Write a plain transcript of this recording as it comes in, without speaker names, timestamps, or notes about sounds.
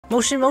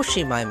Moshi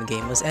Moshi Mime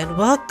Gamers, and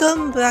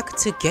welcome back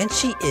to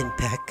Genshin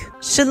Impact.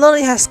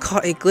 Xilonen has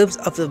caught a glimpse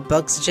of the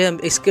bug's gem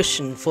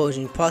execution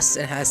forging process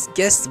and has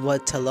guessed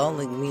what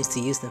Xilonen means to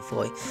use them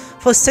for.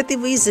 For safety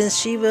reasons,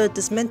 she will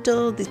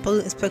dismantle the puzzle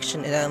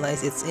inspection and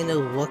analyze its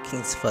inner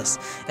workings first,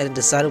 and then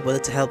decide whether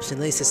to help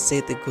Xilonen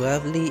save the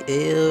gravely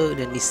ill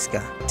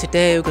Nanatzcayan.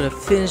 Today we're gonna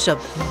finish up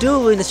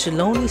doing the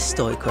Xilonen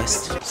story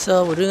quest.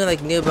 So we're doing it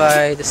like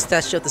nearby the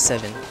statue of the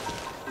Seven.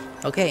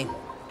 Okay.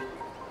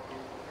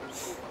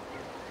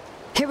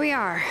 Here we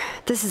are.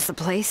 This is the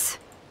place.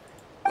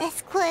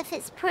 This cliff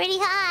is pretty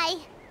high.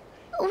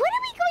 What are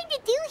we going to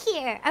do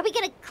here? Are we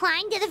going to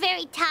climb to the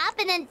very top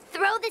and then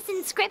throw this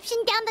inscription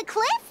down the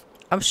cliff?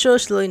 I'm sure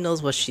Xilonen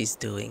knows what she's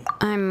doing.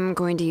 I'm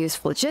going to use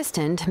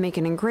phlogiston to make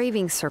an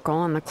engraving circle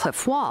on the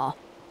cliff wall.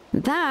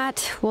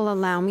 That will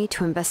allow me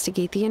to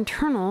investigate the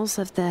internals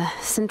of the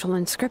central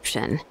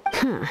inscription.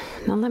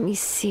 Now let me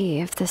see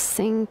if this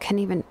thing can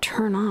even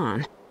turn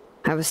on.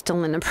 I was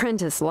still an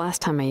apprentice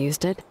last time I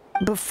used it.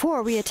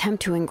 Before we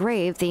attempt to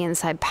engrave the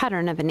inside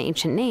pattern of an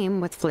ancient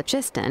name with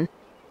phlogiston,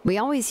 we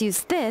always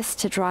use this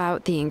to draw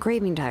out the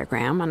engraving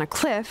diagram on a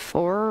cliff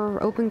or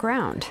open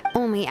ground.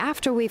 Only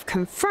after we've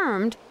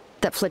confirmed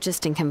that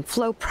phlogiston can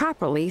flow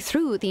properly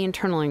through the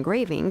internal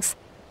engravings,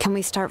 can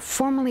we start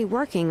formally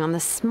working on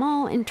the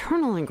small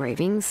internal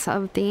engravings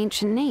of the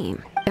ancient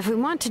name. If we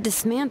want to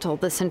dismantle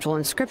the central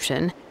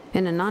inscription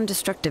in a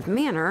non-destructive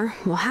manner,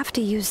 we'll have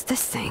to use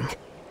this thing.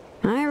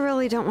 I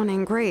really don't want to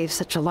engrave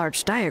such a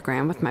large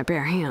diagram with my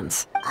bare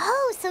hands.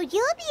 Oh, so you'll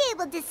be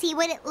able to see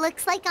what it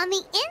looks like on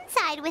the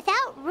inside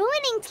without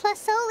ruining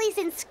Tlasoli's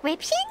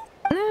inscription?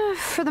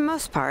 For the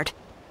most part.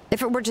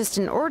 If it were just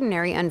an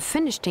ordinary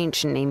unfinished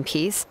ancient name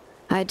piece,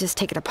 I'd just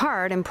take it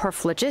apart and pour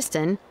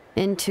phlogiston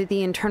into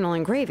the internal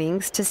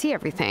engravings to see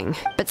everything.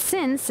 But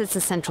since it's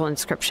a central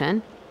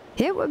inscription,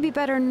 it would be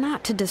better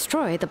not to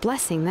destroy the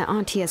blessing that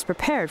Auntie has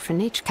prepared for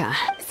Nanatzcayan.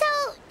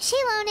 So,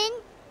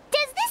 Xilonen,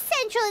 does this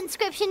central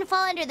inscription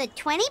fall under the 20%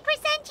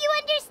 you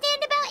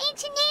understand about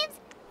ancient names,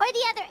 or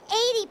the other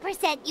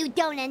 80% you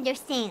don't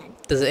understand?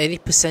 There's an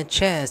 80%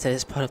 chance that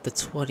it's part of the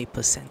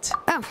 20%.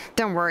 Oh,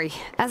 don't worry.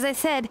 As I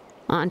said,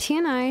 Auntie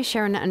and I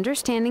share an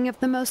understanding of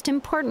the most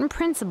important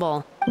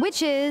principle,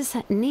 which is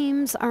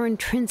names are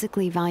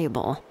intrinsically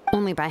valuable.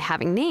 Only by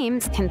having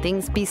names can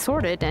things be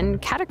sorted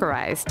and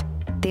categorized.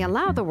 They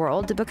allow the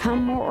world to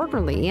become more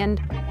orderly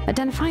and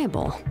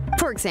identifiable.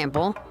 For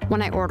example,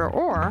 when I order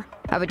ore,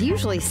 I would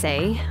usually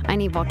say I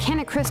need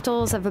volcanic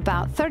crystals of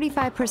about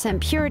 35%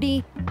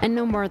 purity and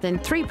no more than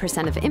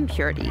 3% of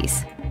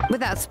impurities.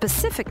 Without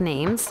specific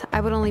names,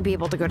 I would only be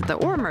able to go to the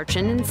ore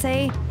merchant and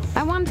say,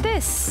 I want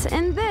this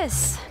and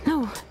this.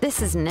 No,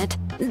 this isn't it.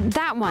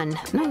 That one.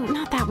 No,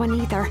 not that one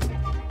either.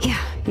 Yeah,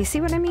 you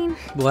see what I mean?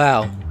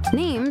 Wow.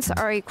 Names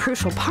are a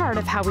crucial part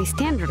of how we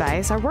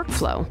standardize our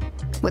workflow.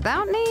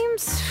 Without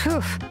names,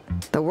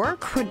 the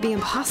work would be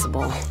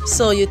impossible.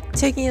 So you're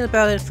taking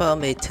about it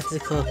from a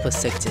technical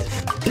perspective.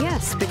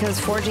 Yes, because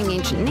forging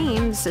ancient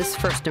names is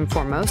first and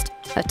foremost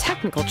a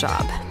technical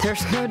job.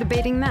 There's no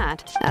debating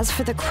that. As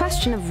for the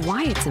question of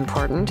why it's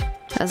important,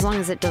 as long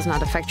as it does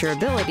not affect your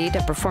ability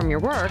to perform your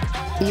work,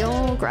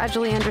 you'll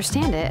gradually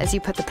understand it as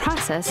you put the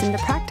process into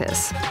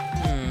practice.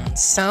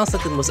 Sounds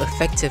like the most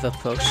effective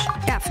approach.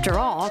 After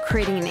all,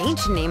 creating an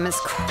ancient name is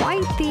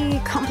quite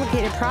the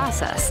complicated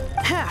process.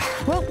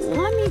 Well,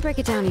 let me break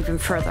it down even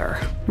further.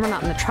 We're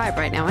not in the tribe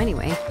right now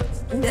anyway.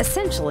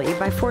 Essentially,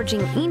 by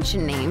forging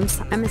ancient names,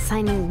 I'm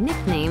assigning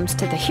nicknames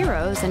to the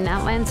heroes in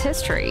Natlan's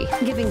history.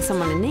 Giving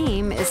someone a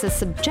name is a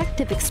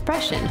subjective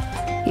expression.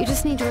 You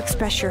just need to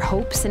express your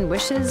hopes and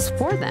wishes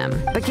for them.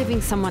 But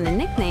giving someone a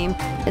nickname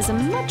is a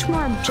much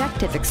more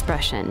objective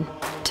expression.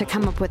 To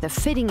come up with a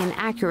fitting and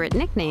accurate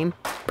nickname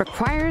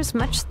requires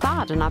much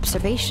thought and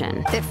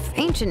observation. If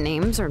ancient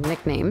names or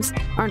nicknames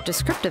aren't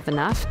descriptive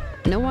enough,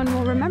 no one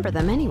will remember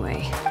them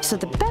anyway. So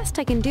the best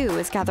I can do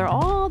is gather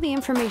all the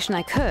information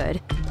I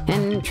could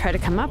and try to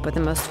come up with the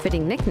most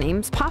fitting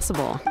nicknames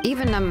possible.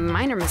 Even a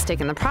minor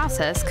mistake in the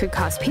process could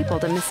cause people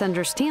to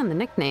misunderstand the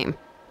nickname.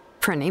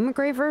 For a name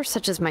engraver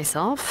such as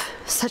myself,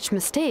 such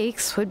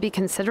mistakes would be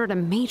considered a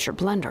major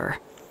blunder.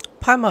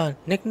 Paimon,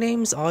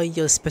 nicknames are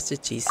your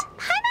specialties.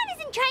 Paimon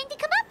isn't trying to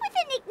come up with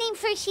a nickname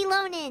for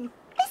Xilonen.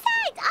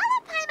 Besides, all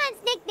of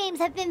Paimon's nicknames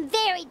have been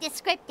very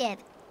descriptive.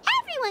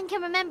 Everyone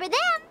can remember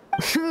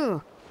them.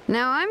 Phew.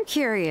 Now I'm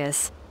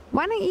curious.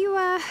 Why don't you,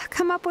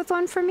 come up with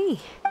one for me?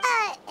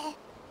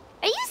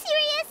 Are you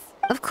serious?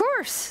 Of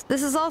course.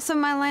 This is also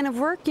my line of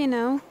work, you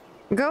know.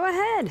 Go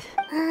ahead.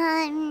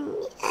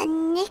 A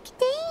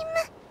nickname?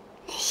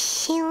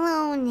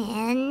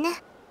 Xilonen.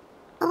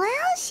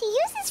 Well, she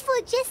uses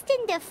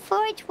phlogiston to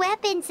forge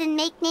weapons and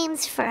make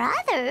names for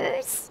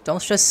others. Don't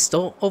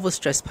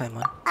overstress,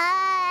 Paimon.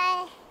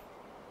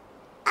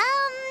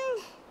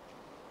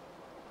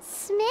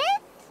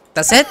 Smith?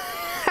 That's it?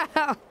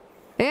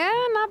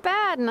 Yeah, not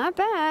bad, not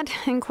bad.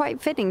 And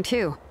quite fitting,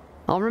 too.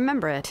 I'll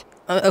remember it.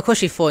 Of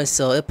course you're foreign,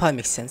 so it probably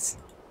makes sense.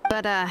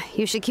 But,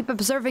 you should keep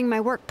observing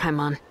my work,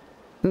 Paimon.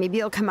 Maybe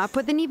you'll come up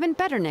with an even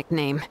better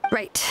nickname.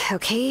 Right,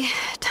 okay.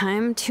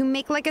 Time to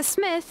make like a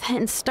smith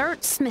and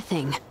start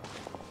smithing.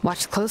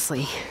 Watch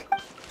closely.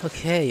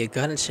 Okay, you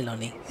got it,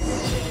 Xilonen.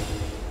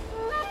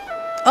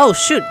 Oh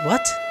shoot,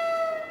 what?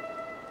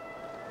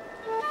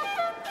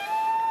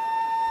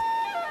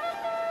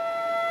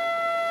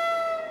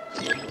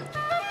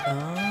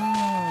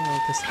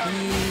 Oh, because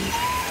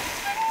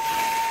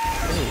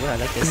oh, I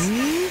like this.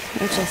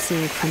 Adjust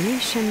the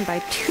inclination by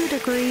 2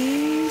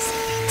 degrees.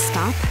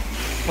 Stop.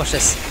 Watch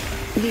this.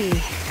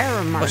 The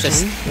error margin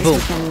this. is Boom.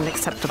 within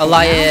acceptable A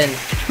lion.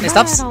 now, It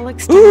stops. but I'll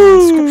extend the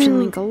inscription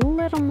link a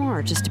little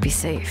more just to be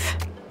safe.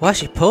 Why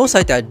she pose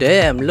like that?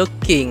 Damn,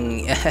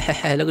 looking. Look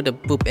at the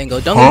boop angle.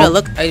 Don't give it a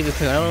look. I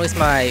don't waste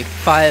my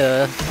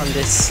fire on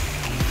this.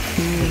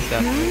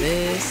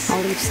 This.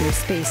 I'll leave some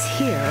space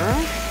here.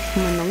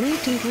 When the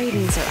linked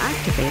engravings are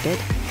activated,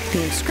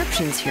 the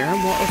inscriptions here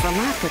will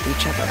overlap with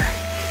each other.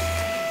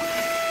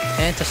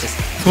 And touch this.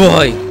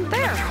 Boy!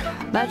 There!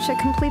 That should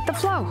complete the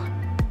flow.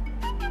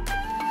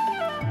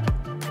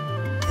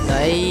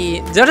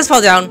 Did I just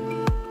fall down?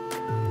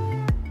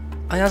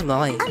 Oh, that's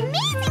mine.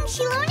 Amazing,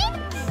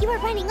 Xilonen! You were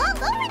running all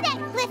over that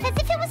cliff as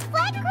if it was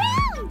flat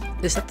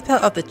ground! Is that the power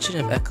of the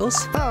Chain of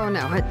Echoes? Oh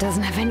no, it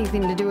doesn't have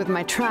anything to do with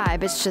my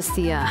tribe. It's just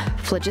the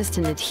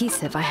phlogiston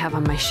adhesive I have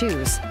on my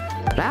shoes.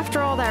 But after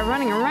all that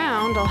running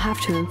around, I'll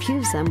have to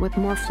infuse them with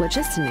more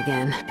phlogiston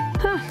again.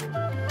 Huh.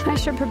 I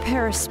should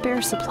prepare a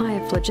spare supply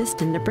of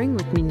phlogiston to bring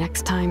with me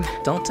next time.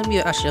 Don't tell me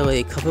you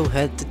actually cover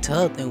head to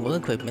toe and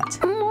work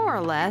equipment. More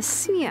or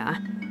less, yeah.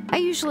 I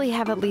usually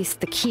have at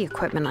least the key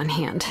equipment on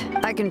hand.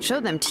 I can show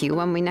them to you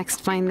when we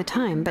next find the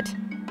time, but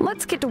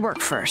let's get to work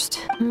first.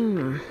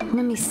 Let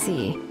me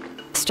see.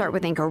 Start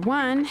with Anchor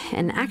 1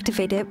 and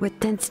activate it with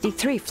Density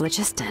 3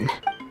 phlogiston.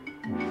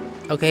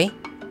 Okay.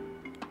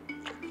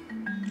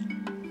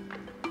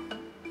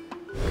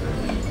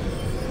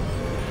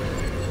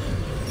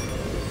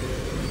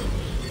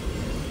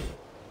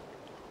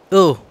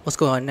 Oh, what's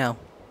going on now?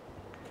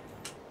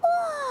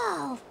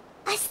 Whoa!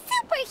 A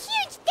super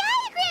huge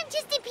diagram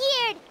just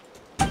appeared!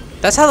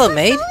 That's how they're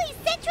made? OLOY's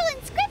central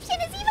inscription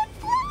is even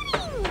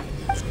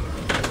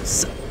floating!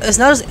 So, it's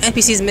not just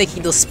NPCs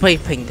making those spray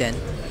paint then.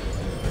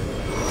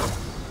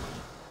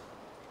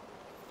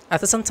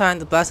 After some time,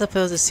 the blaster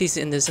pills is seized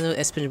and the central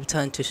has been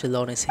returned to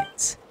Xilonen's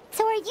hands.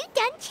 So are you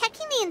done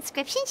checking the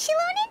inscription,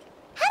 Xilonen?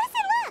 How does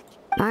it look?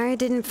 I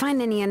didn't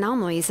find any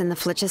anomalies in the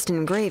phlogiston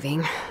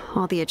engraving.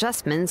 All the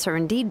adjustments are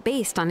indeed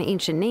based on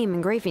ancient name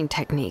engraving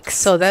techniques.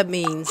 So that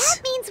means...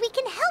 That means we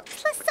can help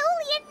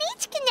Tlasoli and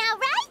Nichka now,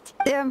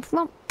 right?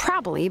 Well,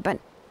 probably, but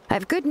I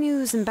have good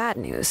news and bad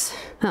news.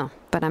 Oh,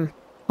 but I'm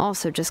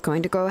also just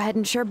going to go ahead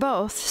and share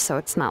both, so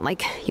it's not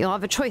like you'll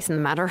have a choice in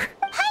the matter.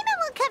 Paimon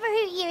will cover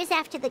her ears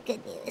after the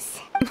good news.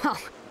 Well,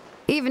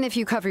 even if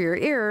you cover your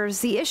ears,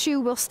 the issue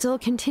will still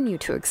continue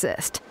to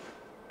exist.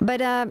 But,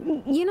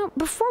 you know,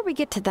 before we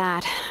get to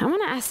that, I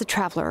want to ask the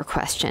Traveler a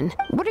question.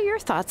 What are your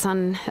thoughts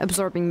on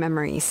absorbing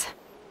memories?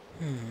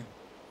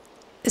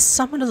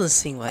 Someone doesn't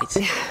seem right.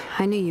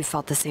 I knew you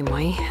felt the same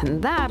way,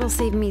 and that'll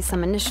save me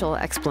some initial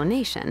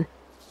explanation.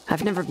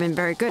 I've never been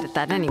very good at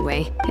that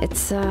anyway.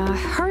 It's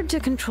hard to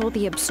control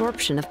the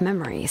absorption of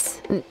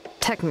memories.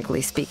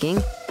 Technically speaking,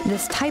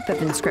 this type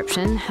of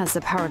inscription has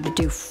the power to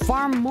do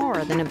far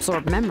more than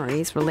absorb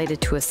memories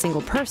related to a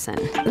single person.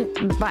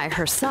 By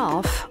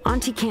herself,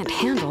 Auntie can't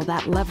handle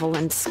that level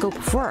and scope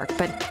of work,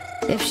 but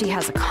if she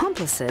has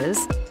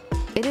accomplices,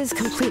 it is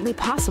completely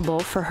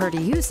possible for her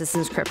to use this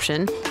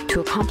inscription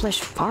to accomplish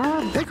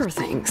far bigger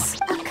things.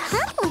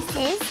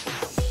 Accomplices?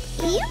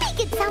 You make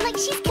it sound like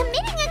she's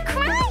committing a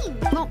crime!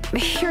 Well,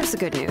 here's the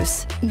good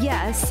news.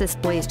 Yes, this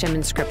Blaze Gem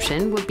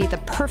inscription would be the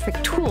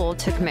perfect tool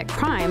to commit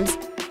crimes,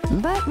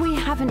 but we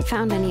haven't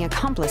found any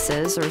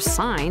accomplices or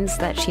signs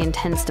that she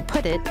intends to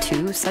put it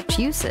to such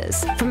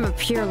uses. From a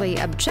purely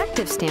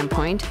objective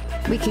standpoint,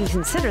 we can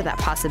consider that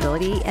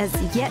possibility as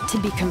yet to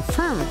be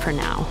confirmed for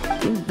now.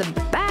 The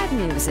bad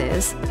news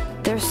is,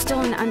 there's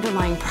still an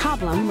underlying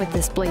problem with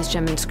this Blaze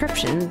Gem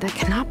inscription that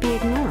cannot be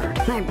ignored.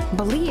 I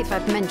believe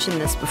I've mentioned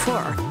this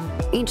before.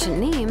 Ancient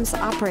names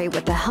operate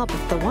with the help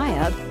of the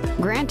Weeb,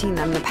 granting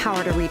them the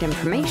power to read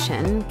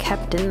information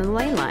kept in the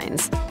ley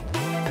lines.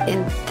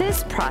 In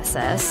this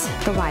process,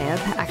 the Weeb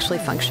actually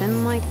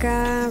function like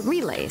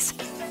relays,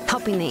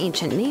 helping the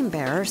ancient name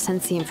bearer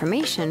sense the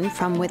information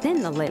from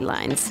within the ley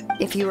lines.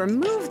 If you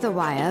remove the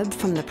Weeb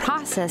from the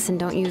process and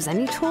don't use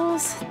any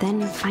tools,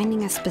 then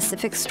finding a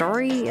specific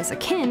story is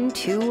akin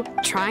to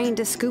trying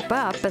to scoop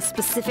up a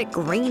specific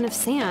grain of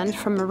sand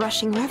from a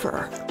rushing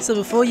river. So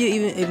before you're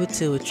even able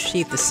to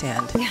retrieve the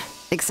sand... Yeah,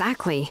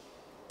 exactly.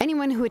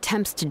 Anyone who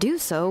attempts to do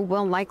so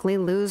will likely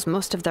lose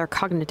most of their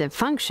cognitive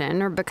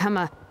function or become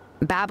a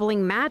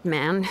babbling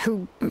madman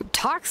who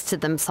talks to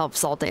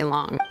themselves all day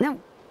long. Now,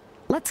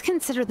 let's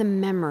consider the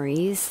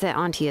memories that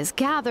Auntie has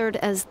gathered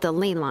as the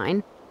ley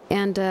line,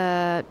 and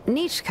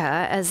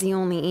Nichka as the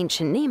only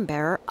ancient name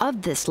bearer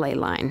of this ley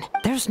line.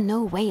 There's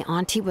no way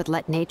Auntie would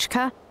let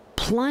Nichka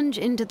plunge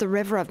into the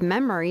river of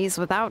memories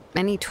without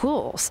any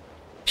tools.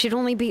 She'd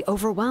only be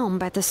overwhelmed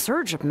by the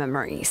surge of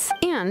memories.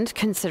 And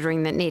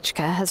considering that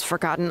Nechka has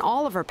forgotten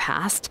all of her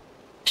past,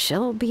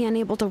 she'll be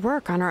unable to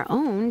work on her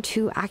own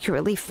to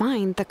accurately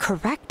find the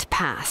correct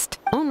past.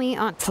 Only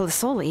Aunt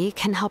Tlisoli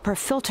can help her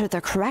filter the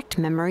correct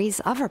memories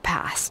of her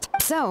past.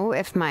 So,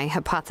 if my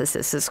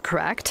hypothesis is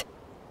correct,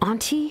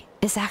 Auntie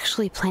is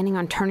actually planning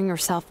on turning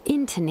herself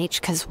into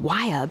Nechka's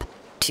Wyub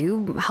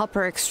to help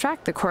her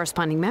extract the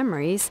corresponding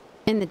memories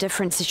in the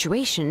different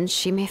situations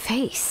she may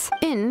face.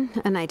 In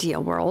an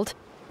ideal world,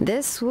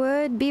 this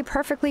would be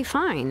perfectly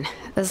fine,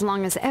 as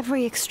long as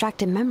every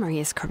extracted memory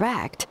is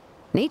correct.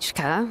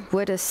 Nechka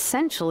would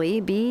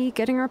essentially be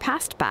getting her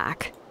past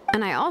back.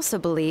 And I also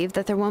believe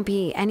that there won't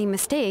be any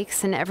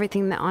mistakes in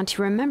everything that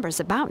Auntie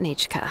remembers about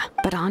Nechka.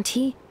 But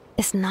Auntie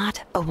is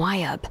not a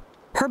Wyub.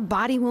 Her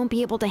body won't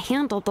be able to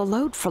handle the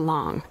load for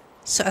long.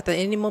 So at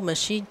any moment,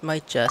 she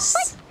might just...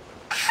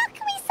 But how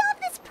can we solve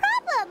this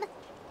problem?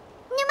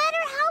 No matter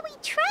how we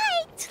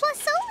try,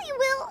 Tlisoli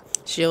will...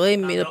 She already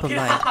made up her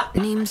mind.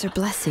 Names are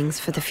blessings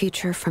for the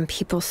future from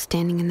people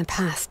standing in the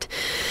past.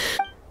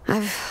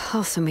 I've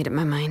also made up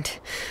my mind.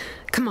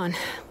 Come on,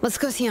 let's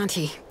go see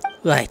Auntie.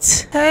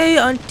 Right. Hey,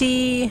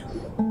 Auntie!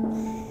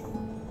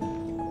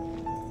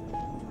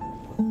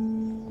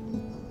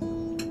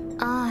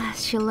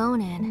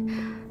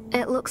 Xilonen.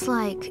 It looks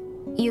like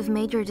you've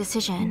made your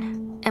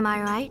decision. Am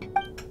I right?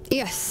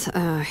 Yes,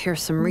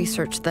 here's some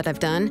research that I've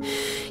done.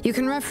 You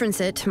can reference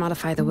it to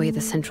modify the way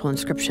the central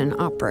inscription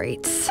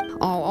operates.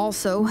 I'll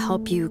also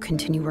help you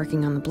continue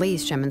working on the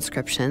Blaze Gem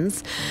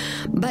inscriptions,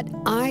 but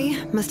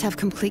I must have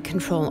complete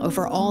control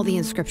over all the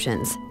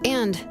inscriptions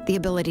and the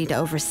ability to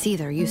oversee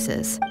their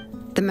uses.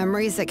 The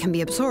memories that can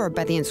be absorbed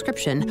by the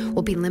inscription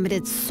will be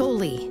limited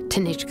solely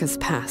to Nechka's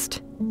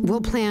past.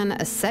 We'll plan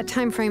a set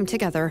time frame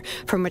together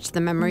from which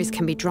the memories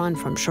can be drawn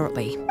from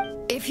shortly.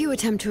 If you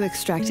attempt to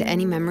extract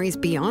any memories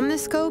beyond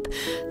this scope,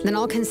 then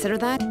I'll consider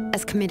that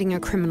as committing a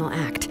criminal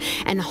act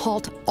and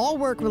halt all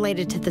work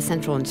related to the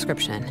central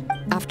inscription.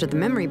 After the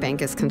memory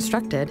bank is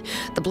constructed,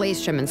 the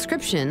Blaze Gem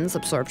inscription's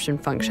absorption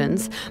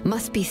functions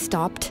must be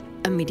stopped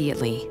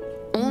immediately.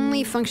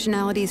 Only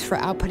functionalities for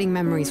outputting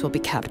memories will be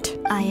kept.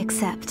 I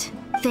accept.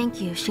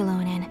 Thank you,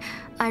 Xilonen.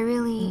 I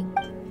really...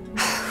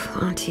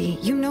 Auntie,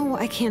 you know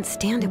I can't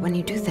stand it when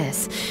you do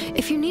this.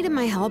 If you needed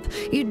my help,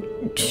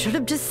 you should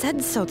have just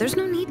said so. There's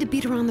no need to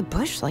beat around the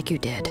bush like you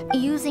did.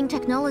 Using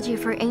technology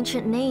for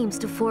ancient names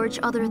to forge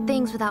other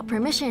things without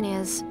permission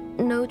is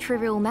no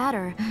trivial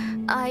matter.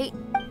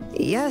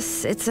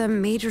 Yes, it's a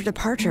major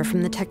departure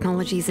from the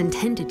technology's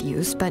intended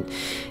use, but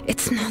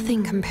it's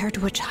nothing compared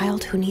to a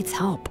child who needs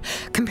help,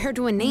 compared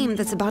to a name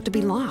that's about to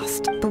be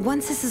lost. But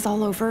once this is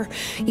all over,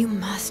 you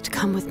must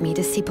come with me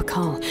to see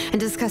Pakal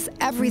and discuss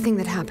everything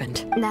that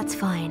happened. That's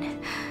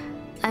fine.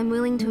 I'm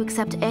willing to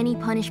accept any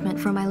punishment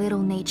for my little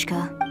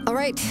Nechka. All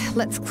right,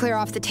 let's clear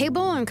off the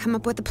table and come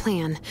up with a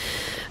plan.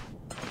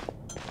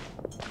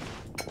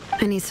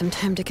 I need some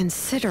time to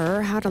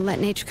consider how to let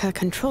Nechka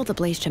control the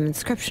Blaze Gem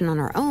inscription on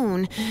her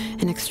own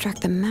and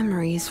extract the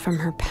memories from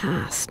her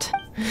past.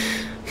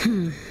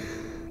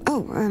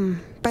 Oh,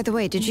 by the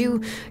way, did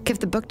you give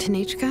the book to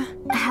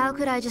Nechka? How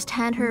could I just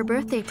hand her a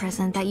birthday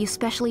present that you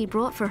specially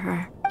brought for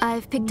her?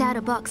 I've picked out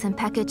a box and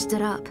packaged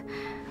it up.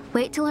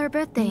 Wait till her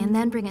birthday and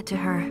then bring it to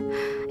her.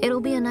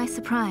 It'll be a nice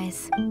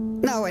surprise.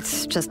 No,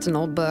 it's just an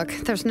old book.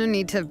 There's no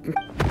need to...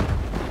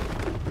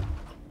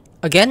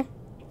 Again?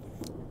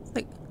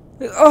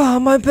 Oh,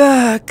 my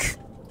back!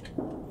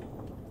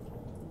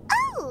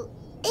 Oh,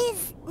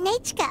 is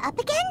Nechka up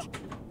again?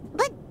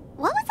 But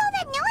what was all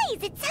that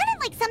noise? It sounded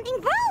like something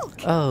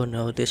broke. Oh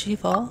no, did she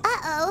fall?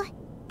 Uh-oh.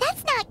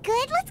 That's not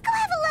good. Let's go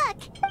have a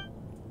look.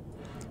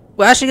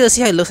 We're actually gonna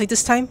see how it looks like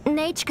this time.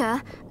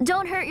 Nechka,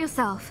 don't hurt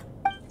yourself.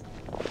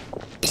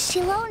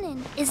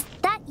 Xilonen, is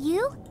that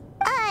you?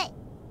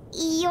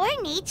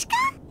 You're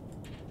Nechka?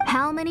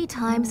 How many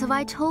times have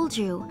I told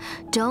you?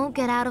 Don't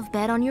get out of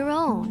bed on your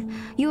own.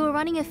 You were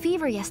running a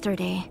fever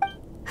yesterday.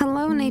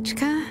 Hello,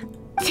 Nechka.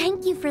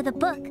 Thank you for the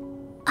book.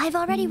 I've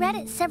already read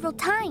it several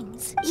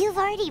times. You've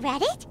already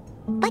read it?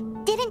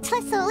 But didn't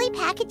Tlisoli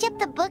package up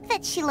the book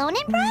that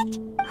Xilonen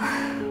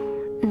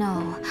brought?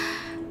 No.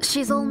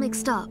 She's all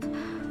mixed up.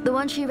 The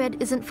one she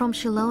read isn't from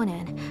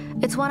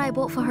Xilonen. It's one I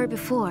bought for her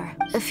before,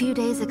 a few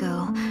days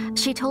ago.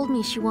 She told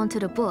me she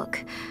wanted a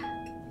book.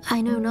 I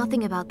know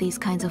nothing about these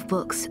kinds of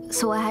books,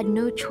 so I had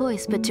no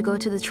choice but to go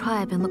to the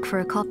tribe and look for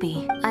a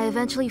copy. I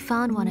eventually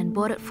found one and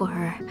bought it for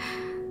her.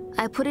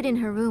 I put it in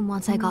her room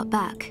once I got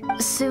back.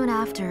 Soon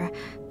after,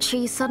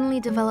 she suddenly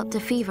developed a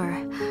fever.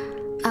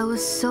 I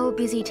was so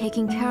busy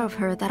taking care of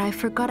her that I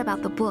forgot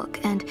about the book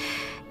and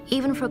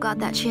even forgot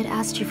that she had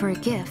asked you for a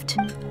gift.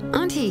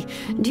 Auntie,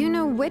 do you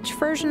know which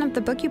version of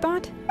the book you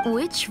bought?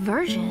 Which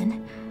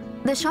version?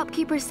 The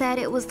shopkeeper said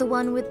it was the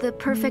one with the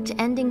perfect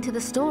ending to the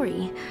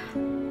story.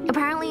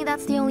 Apparently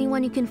that's the only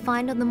one you can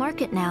find on the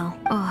market now.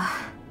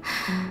 Ugh.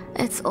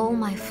 It's all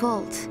my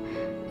fault.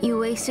 You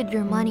wasted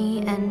your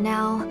money and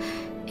now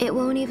it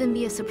won't even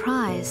be a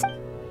surprise.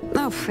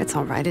 Oh, it's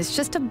all right. It's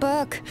just a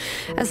book.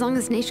 As long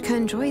as Nechka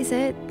enjoys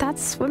it,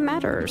 that's what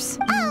matters.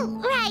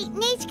 Oh, right,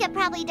 Nechka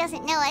probably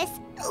doesn't know us.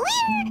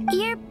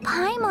 You're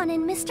Paimon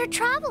and Mr.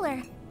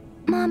 Traveler.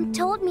 Mom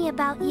told me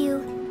about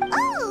you.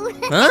 Oh!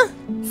 Huh?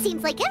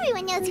 Seems like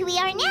everyone knows who we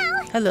are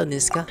now. Hello,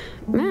 Niska.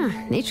 Yeah,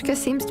 Nechka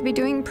seems to be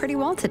doing pretty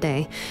well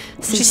today.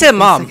 She said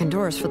mom. Second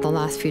doors for the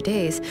last few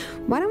days.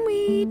 Why don't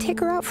we take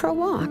her out for a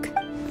walk?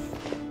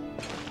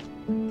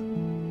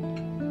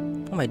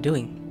 What am I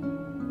doing?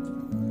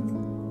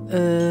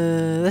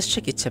 Let's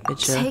check your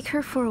temperature. Take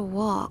her for a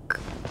walk.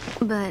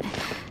 But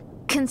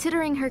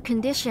considering her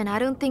condition, I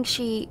don't think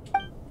she...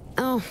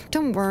 Oh,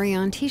 don't worry,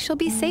 Auntie. She'll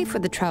be safe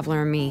with the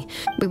Traveler and me.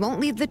 We won't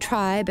leave the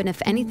tribe, and if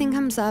anything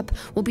comes up,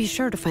 we'll be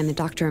sure to find the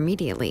doctor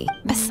immediately.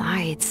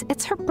 Besides,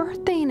 it's her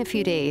birthday in a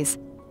few days,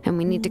 and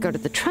we need to go to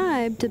the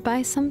tribe to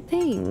buy some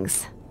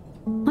things.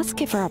 Let's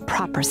give her a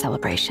proper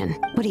celebration.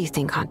 What do you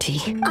think,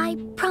 Auntie? I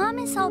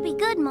promise I'll be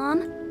good, Mom.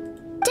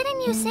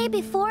 Didn't you say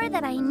before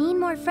that I need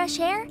more fresh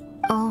air?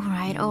 All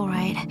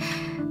right.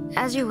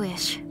 As you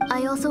wish.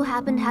 I also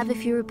happen to have a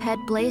few repaired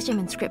Blaze Gem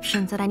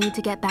inscriptions that I need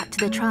to get back to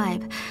the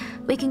tribe.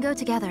 We can go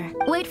together.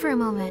 Wait for a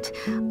moment.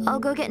 I'll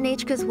go get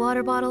Nechka's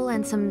water bottle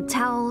and some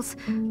towels.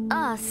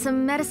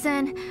 Some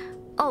medicine.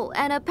 Oh,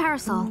 and a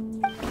parasol.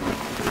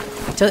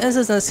 Tell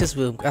Enzo's not his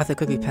room after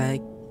quickly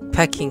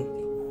packing.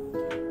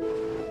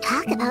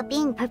 Talk about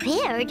being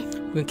prepared.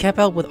 We can camp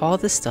out with all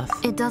this stuff.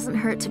 It doesn't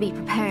hurt to be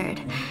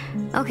prepared.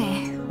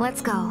 Okay,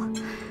 let's go.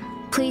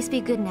 Please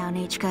be good now,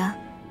 Nechka.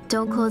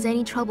 Don't cause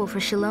any trouble for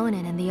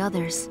Xilonen and the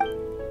others.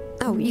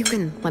 Oh, you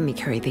can let me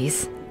carry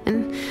these.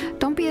 And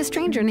don't be a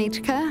stranger,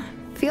 Nechka.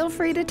 Feel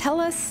free to tell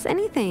us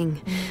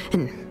anything.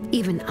 And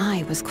even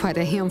I was quite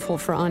a handful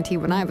for Auntie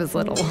when I was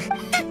little.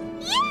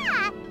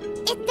 Yeah!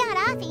 It's not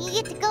often you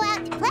get to go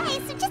out to play,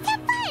 so just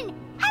have fun.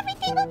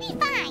 Everything will be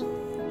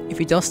fine. If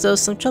you don't stir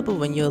some trouble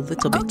when you're a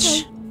little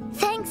bitch. Okay.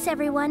 Thanks,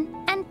 everyone.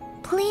 And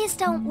please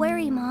don't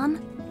worry,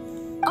 Mom.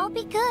 I'll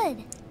be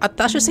good. I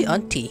thought she would say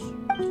auntie.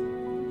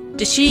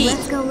 Did she...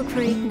 Let's go look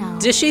for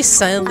Igno. Did she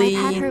silently...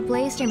 I've had her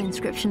Blaze Gem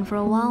inscription for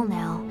a while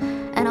now,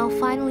 and I'll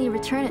finally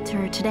return it to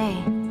her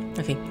today.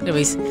 Okay,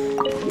 anyways.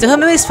 Did her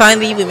memories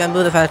finally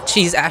remember the fact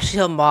she's actually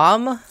her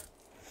mom?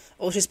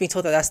 Or she's being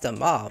told that that's the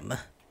mom?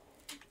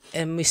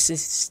 And we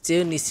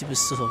still needs to be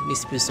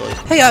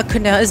solved. Hey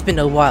Kunal, it's been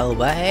a while,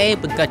 right?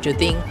 But got your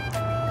thing.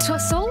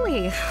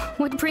 Tosoli,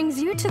 what brings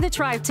you to the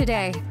tribe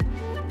today?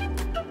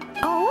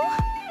 Oh,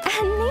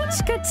 and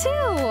Nechka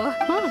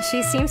too! Oh,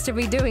 she seems to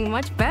be doing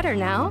much better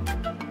now.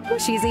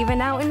 She's even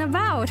out and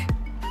about.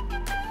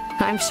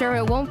 I'm sure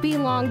it won't be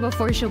long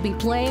before she'll be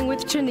playing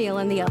with Chenille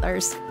and the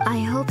others. I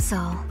hope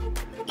so.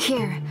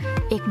 Here,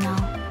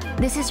 Igno.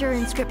 This is your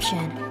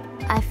inscription.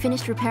 I've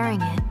finished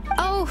repairing it.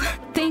 Oh,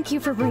 thank you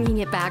for bringing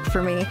it back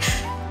for me.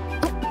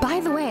 Oh, by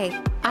the way,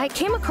 I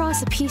came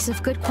across a piece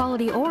of good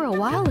quality ore a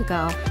while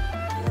ago.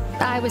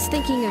 I was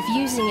thinking of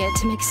using it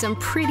to make some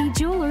pretty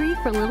jewelry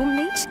for little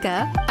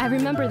Nechka. I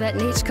remember that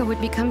Nechka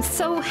would become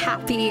so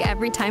happy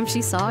every time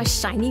she saw a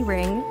shiny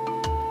ring.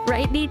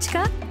 Right,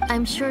 Nechka?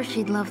 I'm sure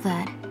she'd love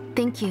that.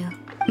 Thank you.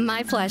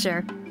 My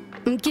pleasure.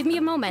 Give me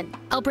a moment.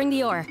 I'll bring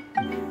the ore.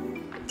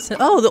 So,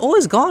 oh, the ore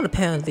is gone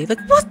apparently. Like,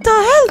 what the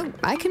hell? Oh,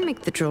 I can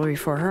make the jewelry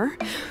for her.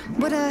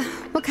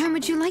 What kind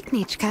would you like,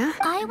 Nechka?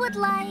 I would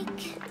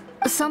like...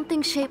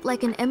 something shaped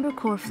like an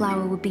embercore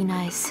flower would be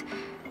nice.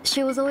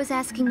 She was always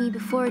asking me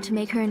before to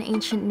make her an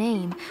ancient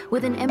name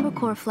with an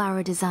embercore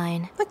flower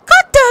design. My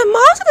goddamn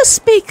mom's gonna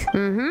speak!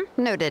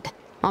 Mm-hmm, noted.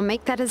 I'll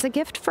make that as a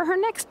gift for her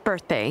next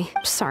birthday.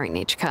 Sorry,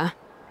 Nechka.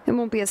 It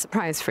won't be a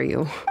surprise for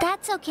you.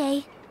 That's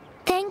okay.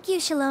 Thank you,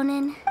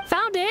 Xilonen.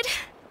 Found it!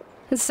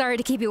 Sorry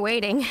to keep you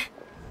waiting.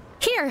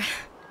 Here,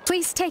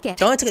 please take it.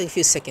 It only took a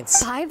few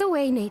seconds. By the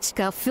way,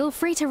 Nechka, feel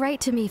free to write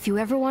to me if you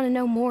ever want to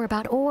know more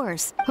about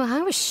ores. Well,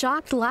 I was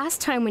shocked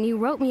last time when you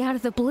wrote me out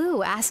of the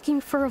blue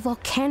asking for a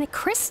volcanic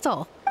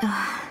crystal.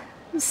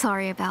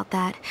 Sorry about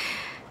that.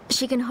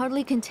 She can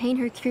hardly contain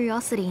her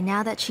curiosity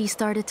now that she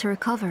started to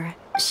recover.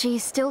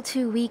 She's still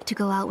too weak to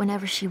go out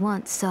whenever she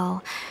wants,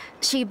 so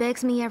she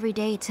begs me every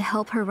day to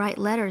help her write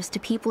letters to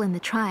people in the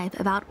tribe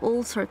about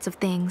all sorts of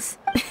things.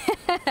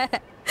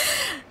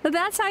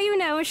 That's how you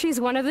know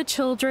she's one of the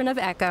children of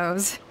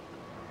Echoes.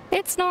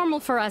 It's normal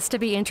for us to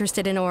be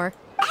interested in ore.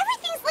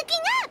 Everything's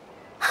looking up!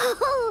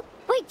 Oh,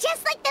 we're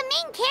just like the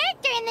main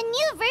character in the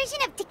new version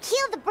of To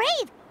Kill the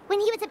Brave, when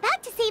he was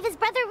about to save his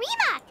brother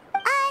Remak.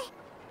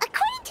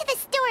 According to the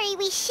story,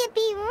 we should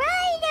be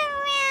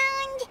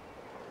right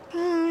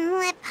around...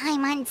 let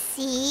Paimon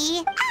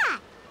see...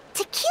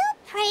 To Kill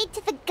prayed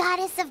to the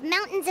goddess of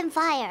mountains and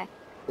fire.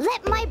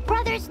 Let my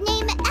brother's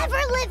name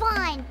ever live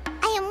on!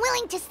 I am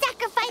willing to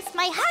sacrifice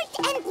my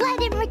heart and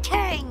blood in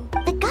return.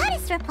 The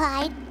goddess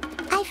replied,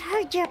 I've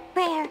heard your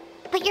prayer,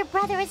 but your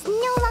brother is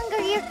no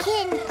longer your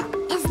kin.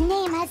 His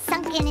name has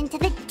sunken into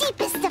the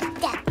deepest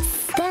of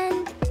depths.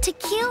 Then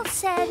Tequil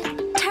said,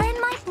 turn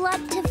my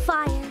blood to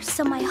fire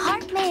so my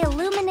heart may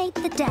illuminate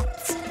the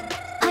depths.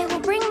 I will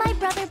bring my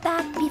brother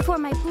back before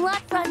my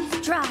blood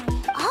runs dry.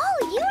 Oh,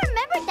 you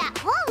remembered that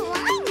whole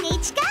line,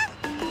 Nechka?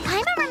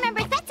 Paimon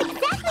remembers that's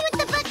exactly what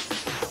the book...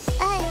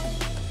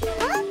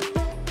 Huh?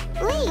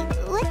 Wait,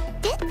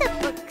 what did the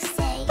book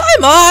say?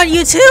 Come on,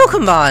 you too,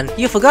 come on.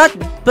 You forgot,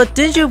 but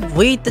didn't you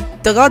read the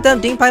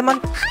goddamn thing, Paimon?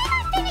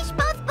 Paimon finished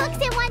both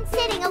books in one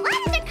sitting. A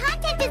lot of their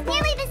content is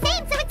nearly the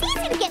same, so it's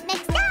easy to get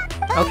mixed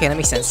up. Okay, that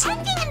makes sense. The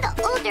ending in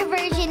the older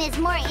version is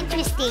more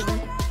interesting,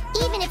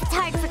 even if it's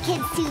hard for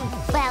kids to,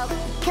 well,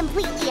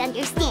 completely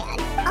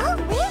understand. Oh,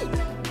 wait.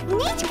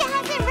 Nichka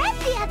hasn't read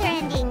the other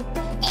ending.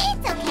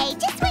 It's okay,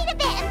 just wait a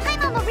bit and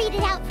Paimon will read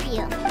it out for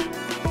you.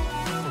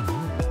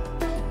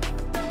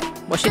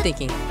 What's she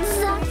thinking?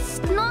 That's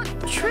not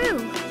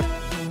true.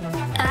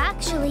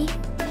 Actually,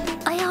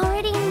 I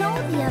already know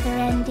the other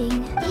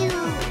ending. You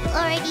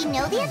already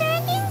know the other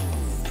ending?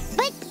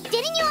 But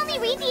didn't you only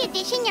read the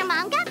edition your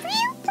mom got for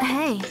you?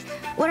 Hey,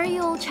 what are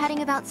you all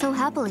chatting about so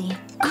happily?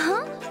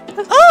 Huh?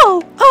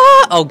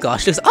 Oh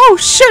gosh, oh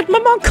shit, my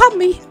mom caught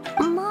me.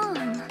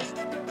 Mom,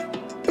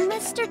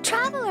 Mr.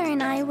 Traveler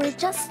and I were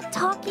just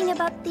talking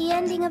about the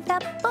ending of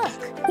that book.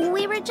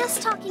 We were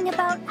just talking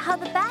about how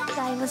the bad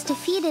guy was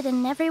defeated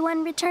and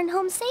everyone returned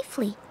home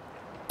safely.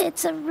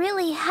 It's a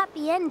really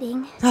happy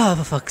ending. Oh,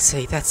 for fuck's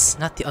sake, that's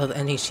not the other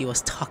ending she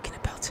was talking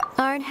about.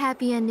 Aren't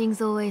happy endings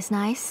always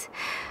nice?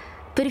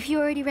 But if you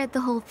already read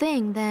the whole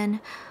thing, then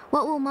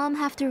what will Mom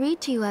have to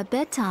read to you at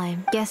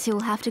bedtime? Guess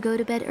you'll have to go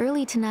to bed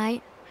early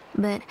tonight.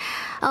 But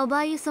I'll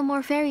buy you some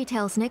more fairy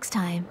tales next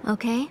time,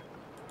 okay?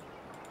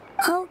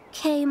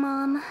 Okay,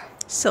 Mom.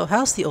 So,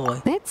 how's the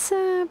OLOY? It's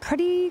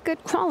pretty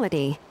good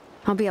quality.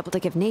 I'll be able to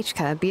give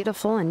Nichka a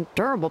beautiful and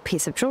durable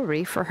piece of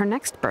jewelry for her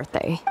next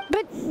birthday.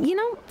 But, you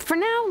know, for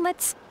now,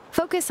 let's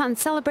focus on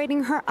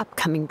celebrating her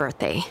upcoming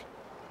birthday.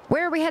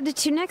 Where are we headed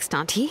to next,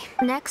 Auntie?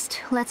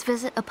 Next, let's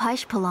visit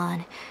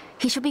Apaish-Palan.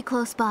 He should be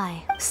close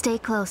by. Stay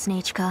close,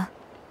 Nichka.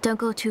 Don't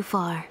go too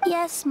far.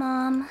 Yes,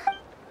 Mom.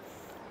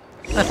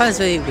 I find this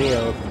very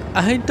weird.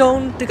 I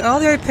don't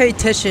really pay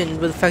attention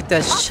with the fact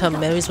that her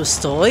memories were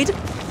destroyed.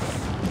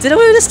 Did I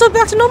really restore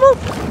back to normal?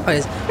 Oh,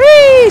 yes.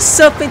 Hey,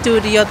 something to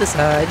the other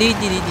side.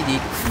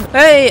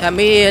 Hey,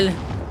 Emil.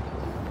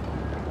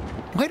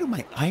 Why do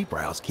my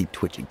eyebrows keep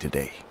twitching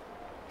today?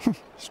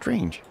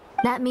 Strange.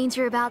 That means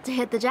you're about to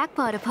hit the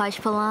jackpot,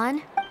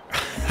 Apaish-Palan.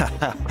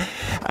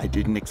 I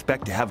didn't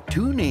expect to have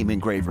 2 name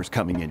engravers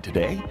coming in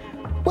today.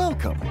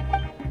 Welcome.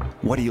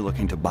 What are you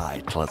looking to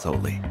buy,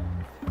 Tlazoli?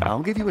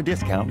 I'll give you a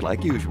discount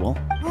like usual.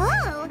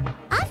 Whoa!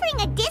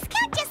 Offering a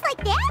discount just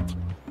like that?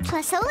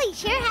 Tlazoli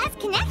sure has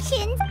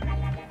connections.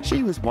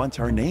 She was once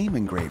our name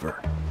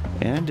engraver,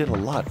 and did a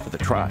lot for the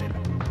tribe.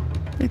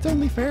 It's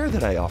only fair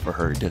that I offer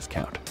her a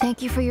discount.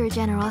 Thank you for your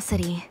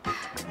generosity.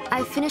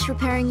 I finished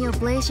repairing your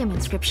Blasium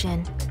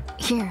inscription.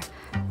 Here,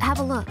 have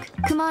a look.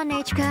 Come on,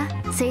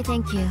 Nichka. Say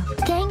thank you.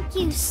 Thank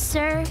you,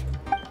 sir.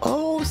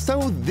 Oh,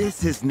 so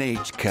this is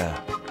Nichka.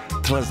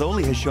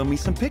 Tlazoli has shown me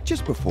some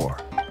pictures before.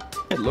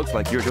 It looks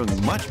like you're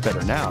doing much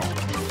better now.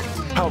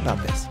 How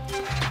about this?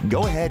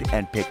 Go ahead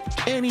and pick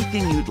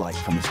anything you'd like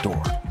from the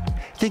store.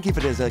 Think of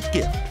it as a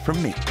gift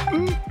from me.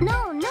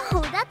 No,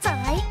 that's all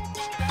right.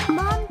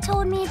 Mom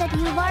told me that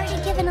you've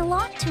already given a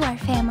lot to our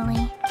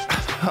family.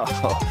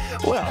 Oh,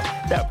 well,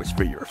 that was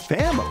for your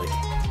family.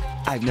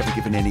 I've never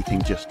given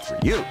anything just for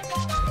you.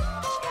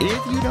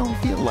 If you don't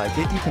feel like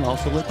it, you can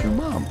also let your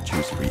mom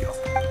choose for you.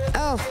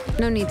 Oh,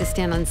 no need to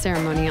stand on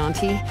ceremony,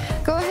 Auntie.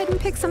 Go ahead and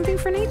pick something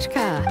for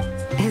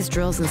Nichka. His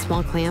drills and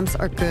small clamps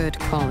are good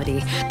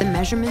quality. The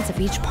measurements of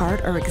each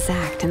part are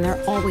exact, and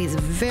they're always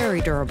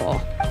very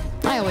durable.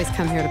 I always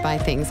come here to buy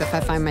things if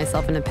I find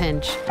myself in a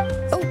pinch.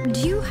 Oh,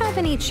 do you have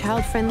any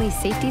child-friendly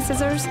safety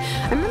scissors?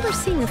 I remember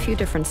seeing a few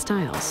different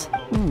styles.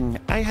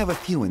 I have a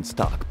few in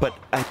stock, but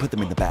I put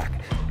them in the back.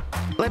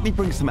 Let me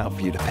bring some out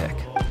for you to pick.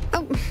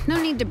 Oh,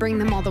 no need to bring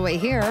them all the way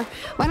here.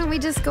 Why don't we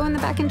just go in the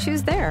back and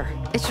choose there?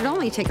 It should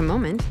only take a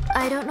moment.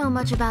 I don't know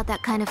much about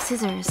that kind of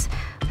scissors.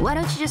 Why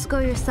don't you just go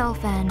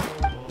yourself and...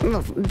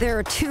 Well, there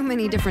are too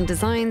many different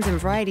designs and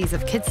varieties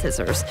of kid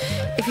scissors.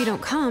 If you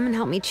don't come and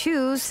help me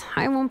choose,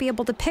 I won't be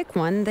able to pick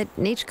one that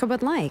Nichka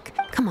would like.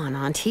 Come on,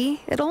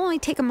 Auntie. It'll only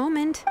take a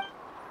moment.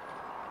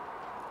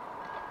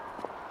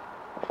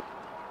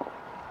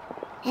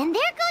 And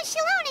there goes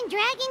Xilonen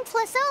dragging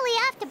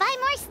Tlazoli off to buy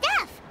more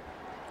stuff.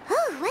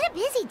 Oh, what a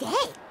busy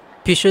day.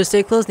 Be sure to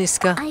stay close,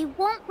 Nichka. I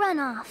won't run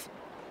off.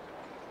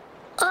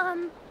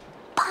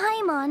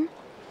 Paimon,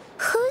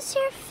 who's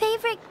your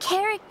favorite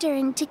character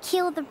in To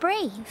Kill the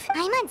Brave?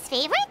 Paimon's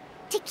favorite?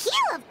 To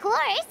Kill, of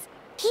course.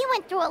 He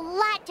went through a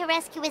lot to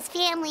rescue his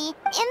family. In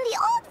the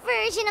old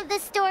version of the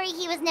story,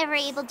 he was never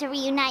able to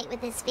reunite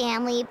with his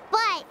family,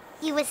 but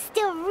he was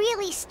still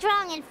really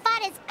strong and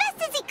fought as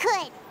best as he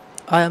could.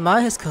 I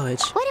admire his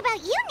courage. What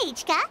about you,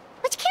 Nichka?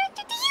 Which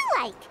character do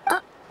you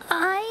like?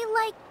 I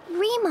like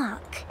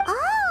Remak.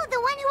 Oh, the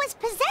one who was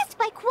possessed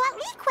by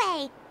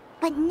Quatlique,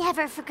 but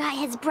never forgot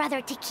his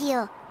brother To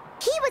Kill.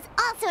 He was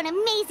also an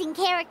amazing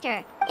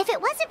character. If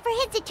it wasn't for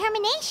his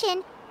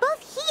determination,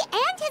 both he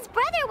and his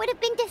brother would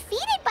have been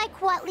defeated by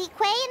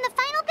Quatlique in the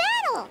final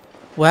battle.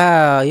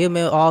 Wow, you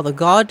know all the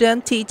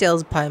goddamn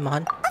details,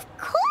 Paimon. Of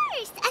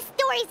course! A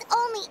story's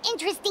only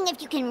interesting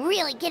if you can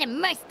really get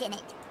immersed in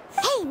it.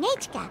 Hey,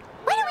 Nichka,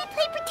 why don't we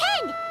play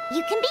pretend?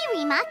 You can be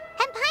Remak,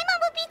 and Paimon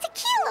will be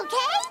Tequila,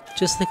 okay?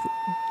 Just like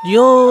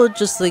you're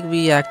just like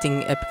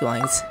reacting epic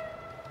lines.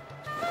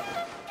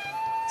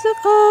 It's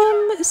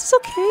like, is this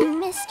okay?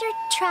 Mr.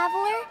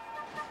 Traveler,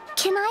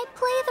 can I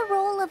play the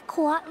role of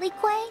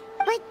Coatlicue?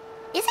 But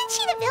isn't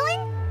she the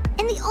villain?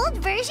 In the old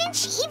version,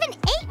 she even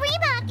ate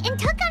Reebok and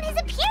took on his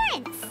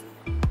appearance.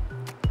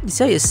 You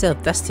saw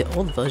yourself, that's the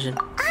old version.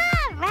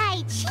 Ah,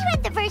 right. She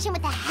read the version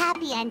with a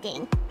happy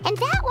ending. And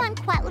that one,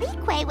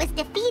 Coatlicue was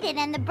defeated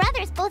and the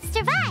brothers both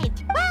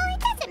survived. Well, it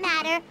doesn't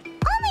matter.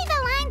 Only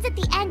the lines at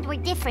the end were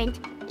different.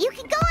 You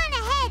can go on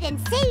ahead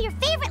and say your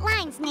favorite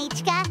lines,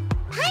 Nechka.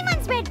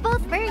 Paimon's read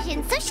both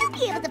versions, so she'll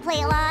be able to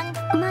play along.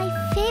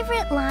 My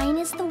favorite line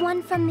is the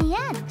one from the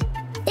end.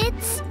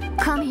 It's...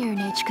 Come here,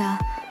 Nechka.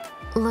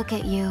 Look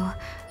at you.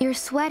 You're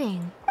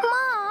sweating.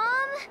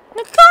 Mom!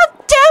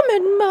 God damn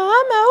it, Mom!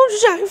 I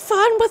was having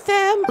fun with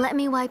them. Let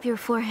me wipe your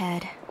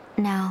forehead.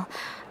 Now,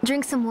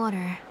 drink some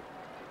water.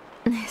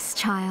 This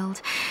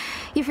child.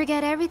 You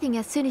forget everything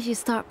as soon as you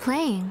start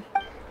playing.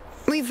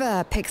 We've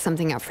picked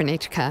something up for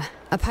Nechka.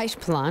 A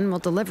Paishpalan will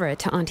deliver it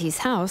to Auntie's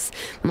house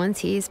once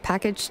he's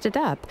packaged it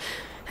up.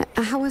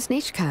 How was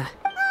Nechka?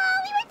 Oh,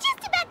 we were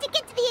just about to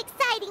get to the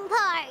exciting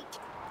part.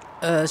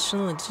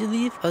 Xilonen, did you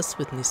leave us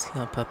with Niska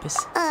on purpose?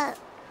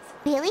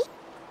 Really?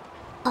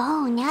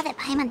 Oh, now that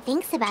Paimon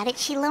thinks about it,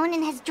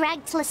 Xilonen has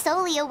dragged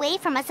Tlisoli away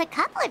from us a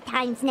couple of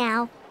times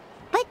now.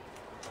 But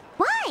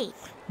why?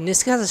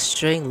 Niska has a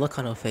strained look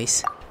on her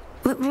face.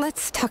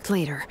 Let's talk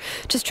later.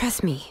 Just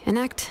trust me and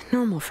act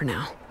normal for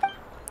now.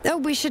 Oh,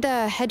 we should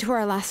head to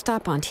our last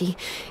stop, Auntie.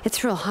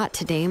 It's real hot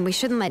today, and we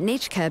shouldn't let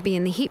Nechka be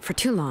in the heat for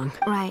too long.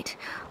 Right.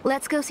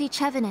 Let's go see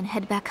Chevin and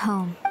head back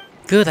home.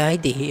 Good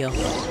idea.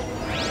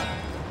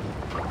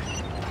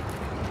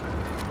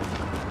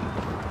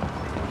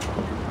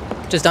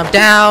 Just dump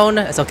down.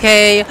 It's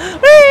okay.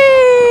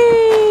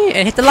 Whee!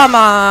 And hit the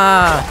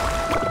llama.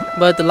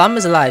 But the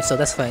llama's alive, so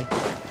that's fine.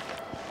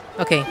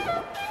 Okay.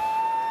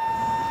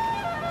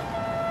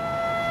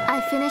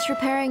 I finished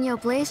repairing your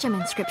blaze gem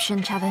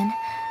inscription, Chevin.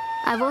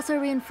 I've also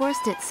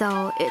reinforced it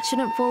so it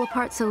shouldn't fall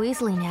apart so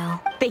easily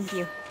now. Thank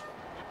you.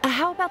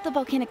 How about the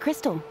volcanic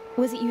crystal?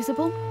 Was it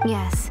usable?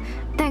 Yes.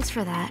 Thanks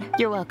for that.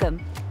 You're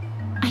welcome.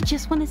 I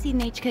just want to see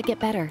Nechka get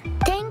better.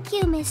 Thank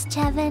you, Miss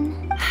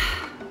Chevin.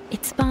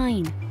 It's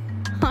fine.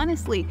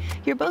 Honestly,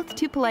 you're both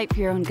too polite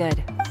for your own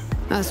good.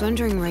 I was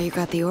wondering where you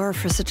got the ore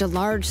for such a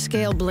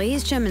large-scale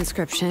blaze gem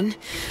inscription.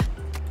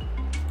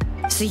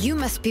 So you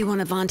must be one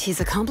of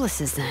Auntie's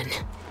accomplices, then.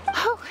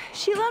 Oh,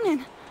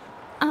 Xilonen.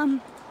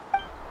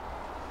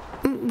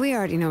 We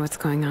already know what's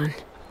going on.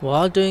 We're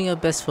all doing our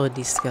best for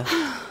Niska.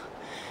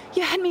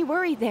 You had me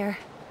worried there.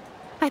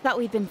 I thought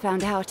we'd been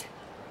found out.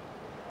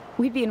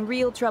 We'd be in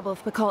real trouble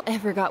if Bakal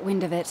ever got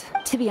wind of it.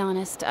 To be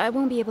honest, I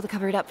won't be able to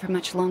cover it up for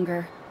much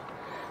longer.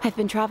 I've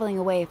been traveling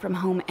away from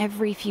home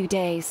every few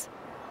days,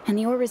 and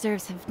the ore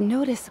reserves have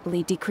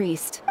noticeably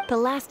decreased. The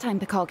last time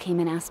Bakal came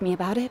and asked me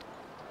about it,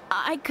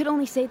 I could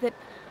only say that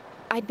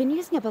I'd been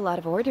using up a lot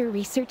of ore to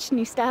research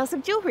new styles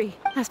of jewelry.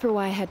 As for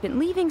why I had been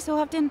leaving so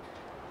often,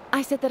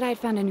 I said that I'd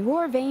found a new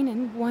ore vein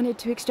and wanted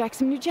to extract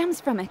some new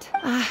gems from it.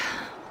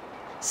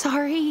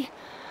 Sorry.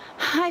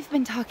 I've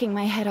been talking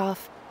my head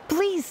off.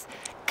 Please,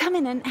 come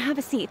in and have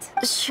a seat.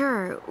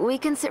 Sure, we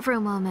can sit for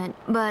a moment,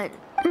 but...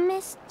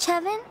 Miss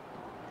Chevin,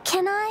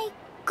 can I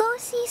go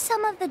see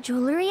some of the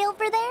jewelry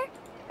over there?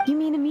 You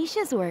mean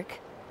Amisha's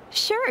work?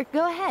 Sure,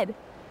 go ahead.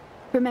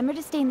 Remember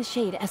to stay in the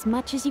shade as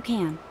much as you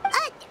can.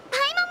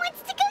 Paimon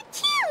wants to go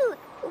too!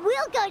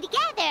 We'll go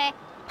together.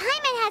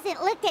 Paimon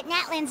hasn't looked at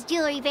Natlan's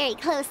jewelry very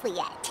closely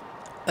yet.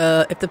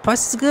 If the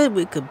price is good,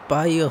 we could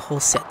buy you a whole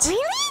set.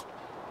 Really?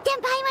 Then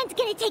Paimon's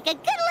gonna take a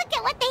good look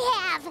at what they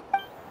have.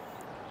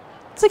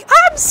 It's like,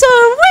 I'm so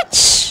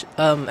rich!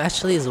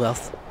 Actually, his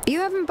wealth. You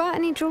haven't bought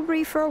any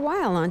jewelry for a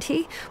while,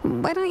 Auntie.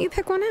 Why don't you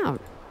pick one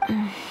out?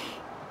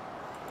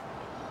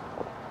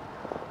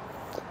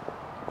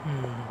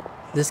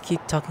 Let's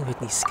keep talking with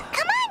Niska.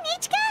 Come on,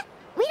 Nechka!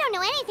 We don't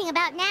know anything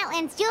about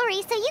Natlan's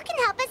jewelry, so you can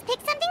help us pick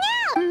something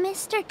out.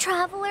 Mr.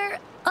 Traveler,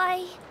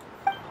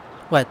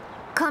 What?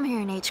 Come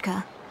here,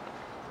 Nechka.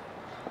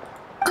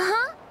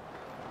 Huh?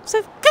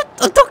 So,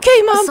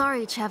 okay, Mom!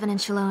 Sorry, Chevin and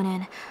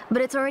Xilonen,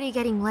 but it's already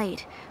getting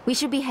late. We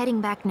should be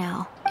heading back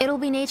now. It'll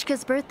be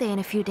Nechka's birthday in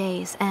a few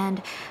days,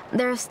 and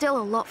there's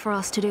still a lot for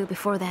us to do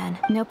before then.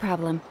 No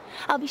problem.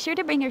 I'll be sure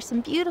to bring her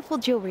some beautiful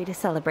jewelry to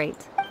celebrate.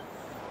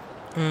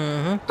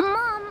 Mom,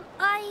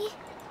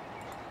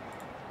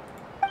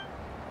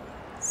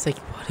 It's like,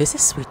 what is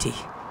this, sweetie?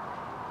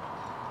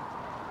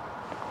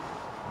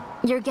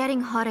 You're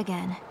getting hot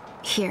again.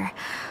 Here,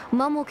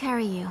 Mom will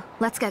carry you.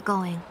 Let's get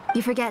going.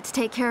 You forget to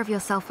take care of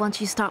yourself once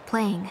you start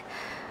playing.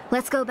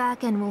 Let's go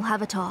back and we'll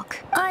have a talk.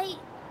 I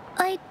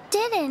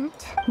didn't.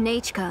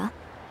 Nechka,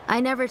 I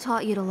never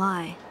taught you to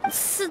lie.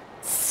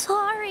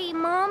 Sorry,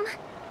 Mom.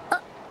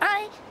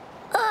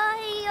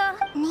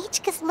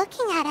 Nechka's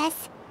looking at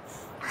us.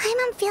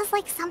 Paimon feels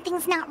like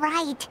something's not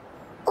right.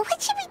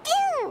 What should we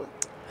do?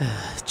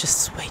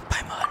 Just wait,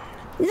 Paimon.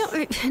 No,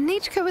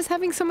 Nechka was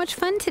having so much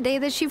fun today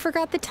that she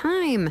forgot the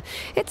time.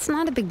 It's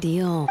not a big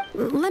deal.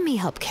 Let me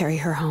help carry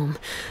her home.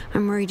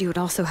 I'm worried you would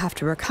also have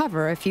to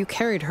recover if you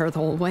carried her the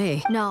whole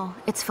way. No,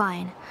 it's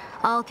fine.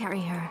 I'll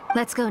carry her.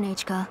 Let's go,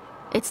 Nechka.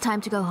 It's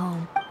time to go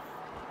home.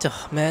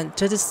 Oh man,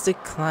 Judges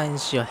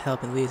declines your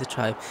help and leaves the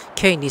tribe.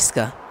 Okay,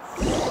 Niska.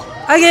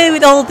 I gave it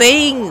the whole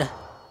thing!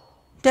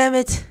 Damn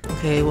it.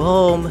 Okay, we're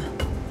home.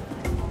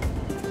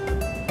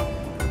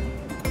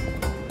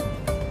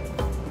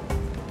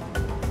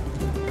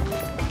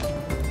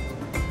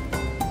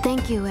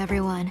 Thank you,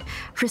 everyone,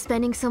 for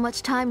spending so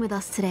much time with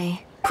us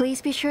today.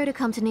 Please be sure to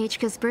come to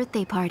Nechka's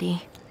birthday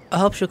party. I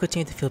hope she'll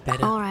continue to feel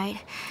better. Alright.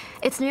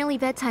 It's nearly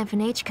bedtime for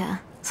Nechka,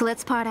 so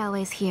let's part our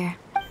ways here.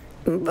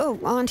 Oh,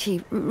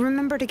 Auntie,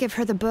 remember to give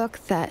her the book,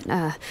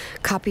 that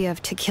copy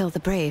of To Kill the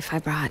Brave I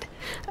brought.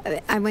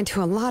 I went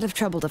to a lot of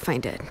trouble to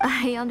find it.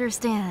 I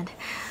understand.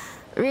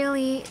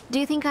 Really, do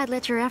you think I'd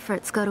let your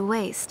efforts go to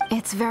waste?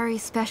 It's very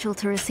special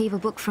to receive a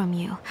book from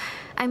you.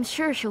 I'm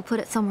sure she'll put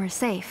it somewhere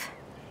safe.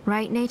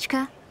 Right,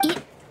 Nechka?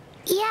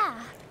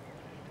 Yeah.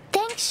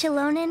 Thanks,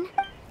 Xilonen.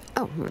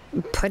 Oh,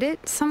 put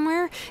it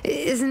somewhere?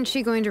 Isn't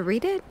she going to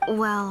read it?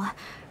 Well,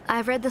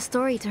 I've read the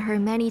story to her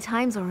many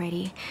times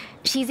already.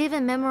 She's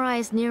even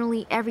memorized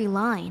nearly every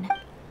line.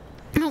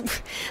 Oh,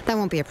 that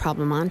won't be a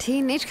problem,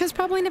 Auntie. Nechka's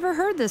probably never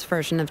heard this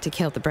version of To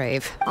Kill the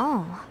Brave.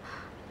 Oh.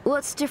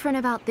 What's different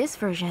about this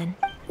version?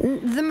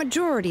 The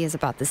majority is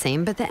about the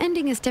same, but the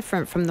ending is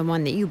different from the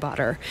one that you bought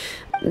her.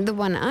 The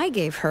one I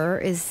gave her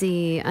is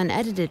the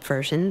unedited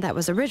version that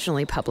was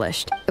originally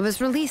published. It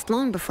was released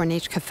long before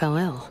Nechka fell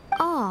ill.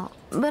 Oh,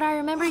 but I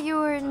remember you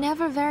were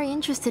never very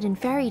interested in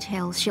fairy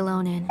tales,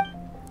 Xilonen.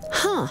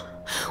 Huh.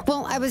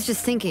 Well, I was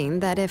just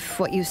thinking that if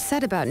what you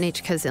said about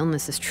Nechka's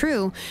illness is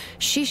true,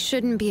 she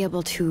shouldn't be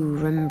able to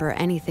remember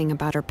anything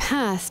about her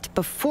past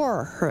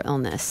before her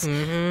illness.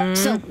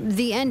 So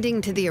the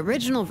ending to the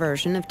original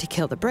version of To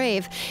Kill the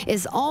Brave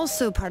is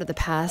also part of the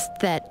past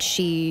that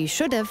she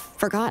should have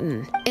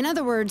forgotten. In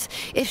other words,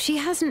 if she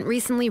hasn't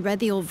recently read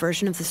the old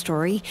version of the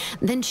story,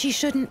 then she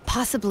shouldn't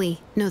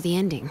possibly know the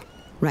ending,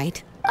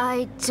 right?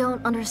 I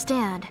don't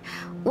understand.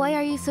 Why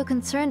are you so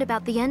concerned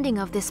about the ending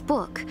of this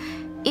book?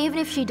 Even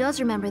if she does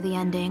remember the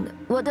ending,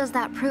 what does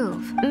that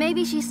prove?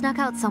 Maybe she snuck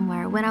out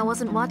somewhere when I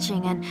wasn't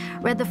watching and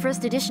read the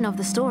first edition of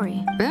the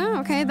story. Oh,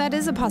 okay, that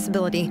is a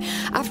possibility.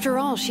 After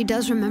all, she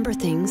does remember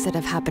things that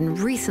have happened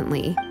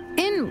recently.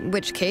 In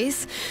which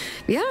case,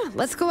 yeah,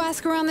 let's go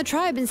ask around the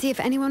tribe and see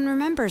if anyone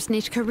remembers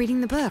Nechka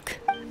reading the book.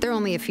 There are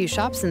only a few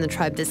shops in the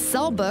tribe that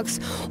sell books,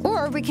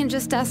 or we can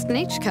just ask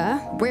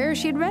Nechka where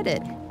she'd read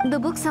it. The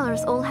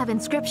booksellers all have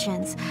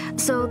inscriptions,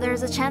 so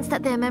there's a chance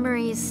that their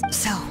memories...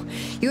 So,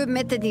 you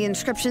admit that the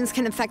inscriptions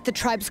can affect the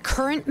tribe's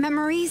current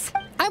memories?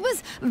 I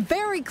was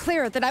very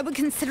clear that I would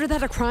consider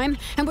that a crime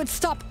and would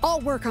stop all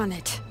work on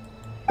it.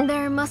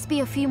 There must be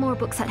a few more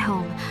books at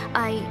home.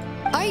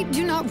 I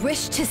do not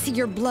wish to see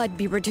your blood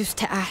be reduced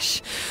to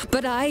ash,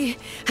 but I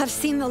have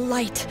seen the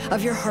light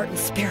of your heart and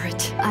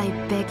spirit. I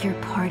beg your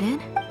pardon?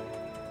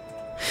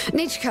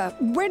 Nechka,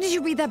 where did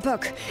you read that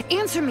book?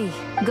 Answer me.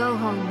 Go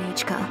home,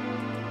 Nechka.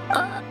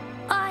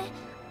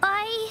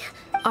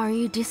 Are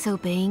you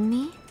disobeying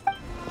me?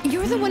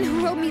 You're the one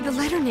who wrote me the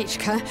letter,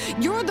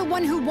 Nechka. You're the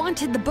one who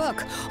wanted the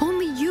book.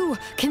 Only you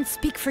can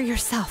speak for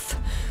yourself.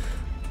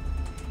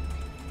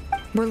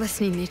 We're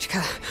listening,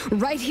 Nechka.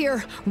 Right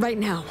here, right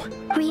now.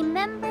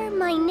 Remember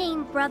my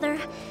name, brother.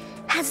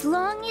 As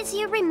long as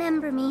you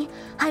remember me,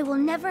 I will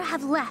never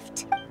have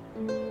left.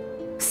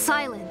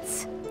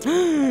 Silence.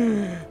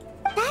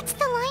 That's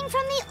the line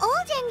from the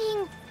old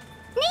ending.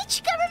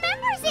 Nechka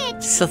remembers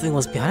it. Something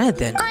was behind it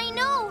then. I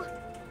know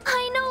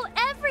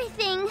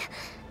everything.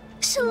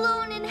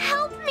 Xilonen,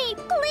 help me,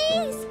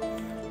 please.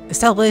 Is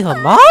that really her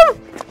mom?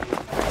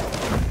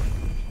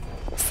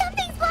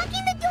 Something's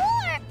blocking the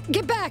door.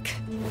 Get back.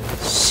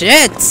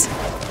 Shit!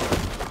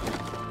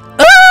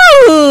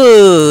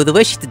 Ooh! The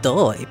way she did the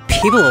door.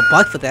 People will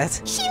bark for that.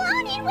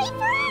 Xilonen, wait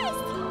for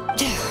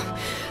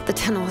us. The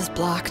tunnel is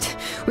blocked.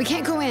 We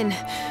can't go in.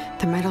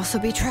 There might also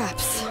be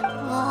traps.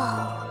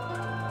 Whoa.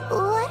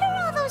 What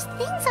are all those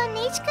things on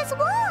Nechka's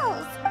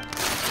walls?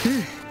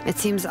 It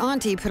seems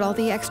Auntie put all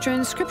the extra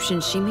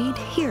inscriptions she made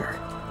here.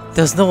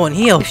 There's no one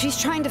here. If she's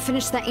trying to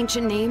finish that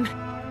ancient name,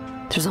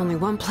 there's only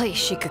one place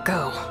she could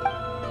go.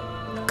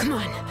 Come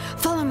on,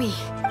 follow me.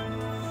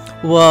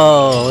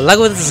 Whoa, look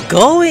where this is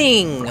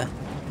going.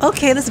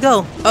 Okay, let's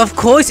go. Of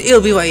course it'll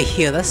be right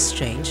here. That's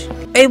strange.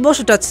 A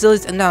motion that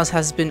Silly's announced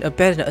has been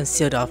abandoned and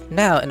sealed off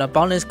now, and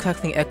abominous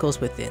crackling echoes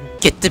within.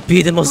 Get to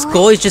be the most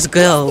gorgeous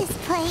girl. This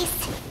place.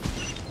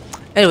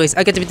 Anyways,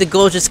 I get to be the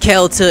gorgeous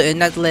character in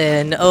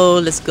Natlan. Oh,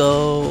 let's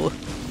go.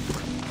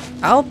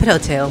 I'll pet her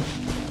tail.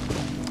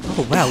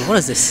 Oh wow, what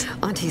is this?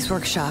 Auntie's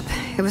workshop.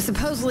 It was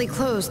supposedly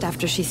closed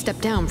after she stepped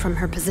down from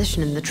her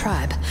position in the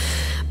tribe.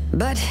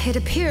 But it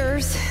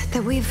appears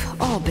that we've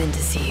all been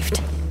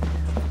deceived.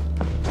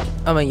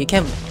 I mean, we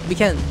can't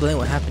blame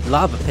what happened.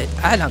 Lava pit.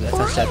 I'm not gonna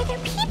touch Why that. are there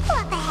people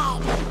up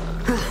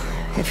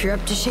ahead? If you're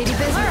up to shady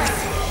business.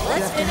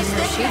 Let's finish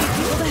this. Shady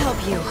people to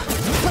help you.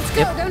 Let's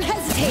go. Yep. Don't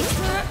hesitate.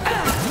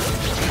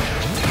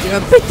 You're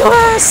gonna beat the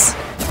ass.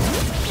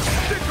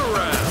 Stick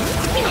around.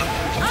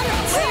 I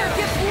don't care.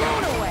 Get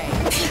blown away.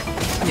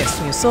 Yes,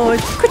 swing your sword.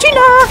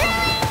 Kachina!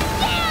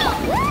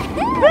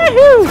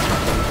 Woohoo!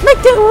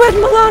 Make them wet,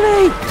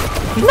 Milani!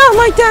 Not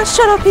like that.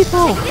 Shut up,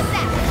 people.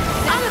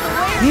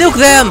 Nuke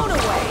them.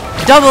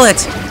 Double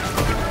it.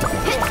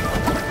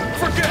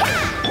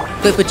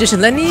 Good position,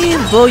 Lenny.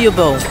 Blow your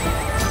bow.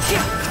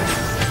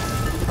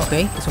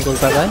 Okay, this one goes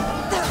bye-bye.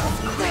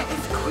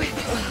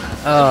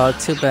 Oh,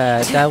 too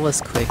bad. That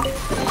was quick.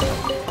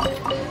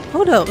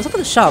 Hold up, let's look at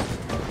the shop.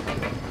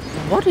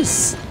 What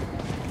is...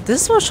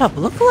 This is what shop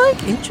look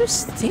like?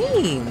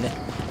 Interesting.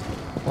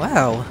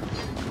 Wow.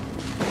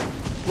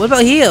 What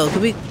about here?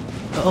 Could we...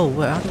 Oh,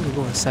 well, I don't think we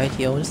go inside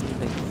here. I'll just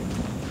like...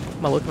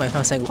 My work my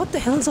phone saying, what the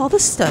hell is all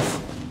this stuff?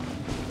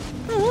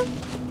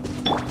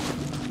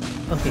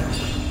 Okay.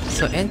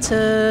 So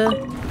enter...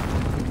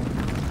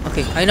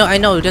 Okay, I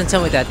know, you didn't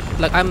tell me that.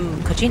 Like,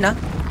 I'm Kachina.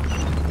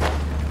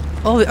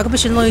 Oh, I could be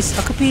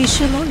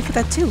Xilonen for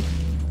that too.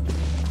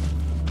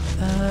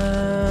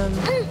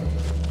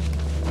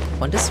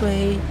 One this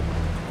way.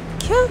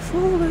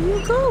 Careful where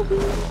you go.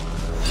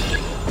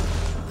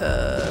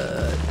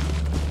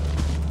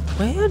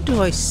 Where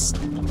do I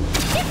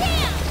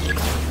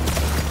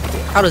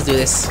I'll just do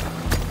this.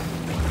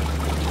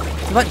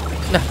 What?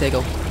 No, there you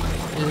go.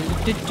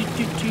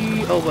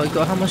 Oh my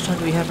god, how much time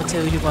do we have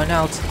until we run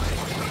out?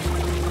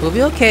 We'll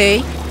be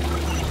okay.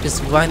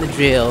 Just wind the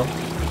drill.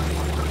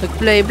 Like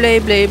blade,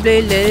 let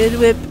it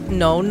whip.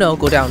 No,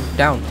 go down.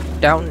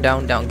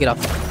 Get up.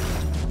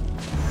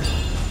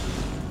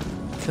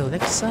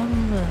 Collect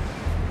some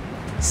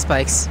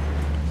spikes.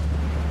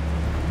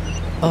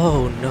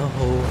 Oh no.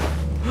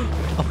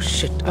 Oh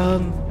shit. Oh,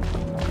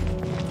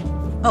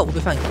 we'll be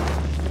fine.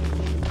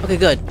 Okay,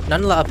 good.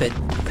 None up it.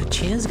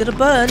 Kachina's gonna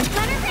burn.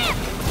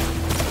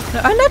 No,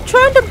 I'm not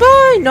trying to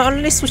burn. No,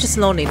 let me switch to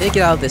Xilonen. Let me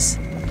get out of this.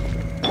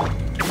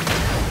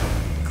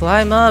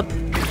 Climb up.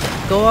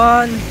 Go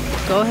on.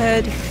 Go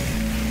ahead.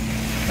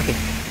 Okay.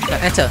 Now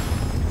enter.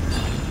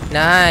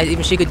 Nice.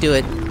 Even she could do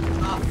it.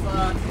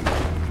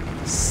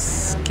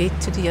 Skate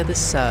to the other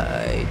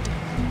side.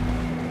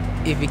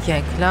 If you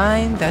can't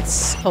climb,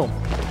 that's... Oh.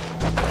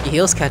 Your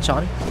heels catch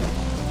on.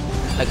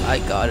 Like, I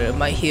got it.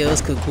 My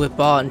heels could whip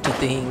on to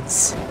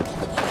things.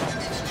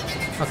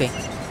 Okay.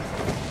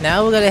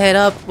 Now we're gonna head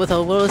up with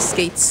our roller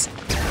skates.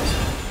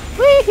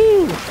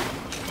 Woohoo!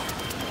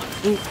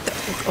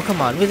 Oh,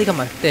 come on. Really, come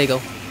on. There you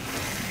go.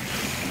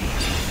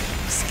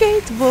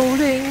 Skate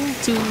rolling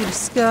to the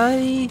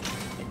sky.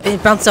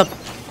 And bounce up.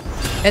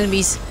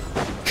 Enemies.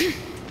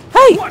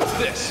 Hey! What's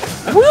this?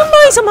 Will you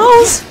mind some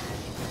holes?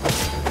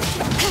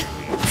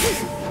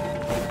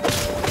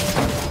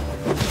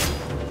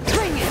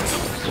 Bring it.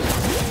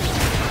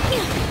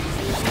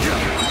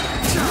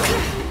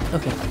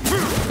 Okay.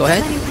 Go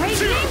ahead.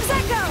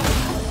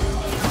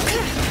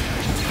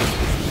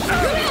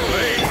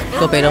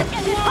 Go, Beto.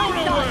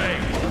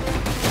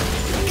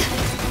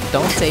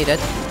 Don't say that.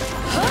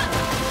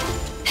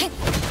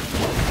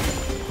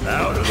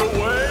 Out of the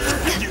way.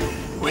 You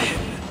win.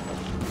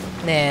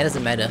 Nah,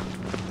 doesn't matter.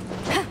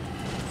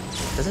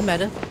 Doesn't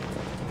matter.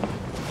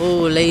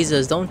 Oh,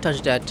 lasers. Don't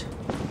touch that.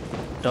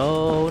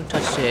 Don't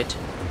touch it.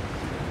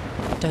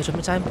 Did I jump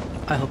in time?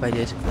 I hope I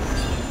did.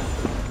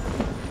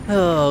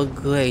 Oh,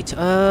 great.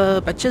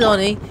 But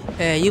Xilonen,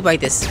 you bite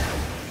this.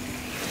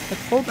 Like,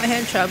 hold my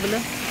hand,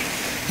 traveler.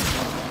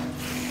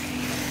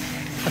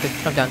 Okay,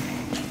 I'm done.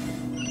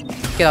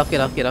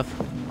 Get off.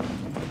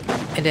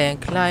 And then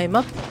climb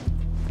up.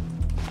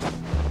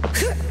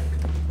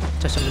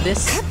 Touch some of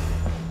this.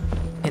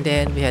 And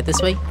then we head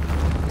this way.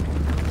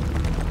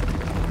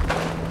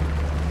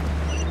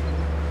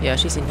 Yeah,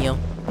 she's in here.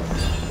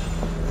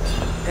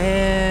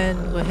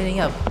 And we're heading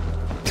up.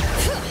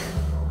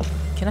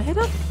 Can I head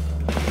up?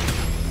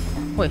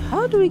 Wait,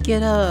 how do we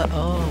get up?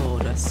 Oh,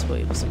 that's where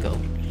it supposed to go.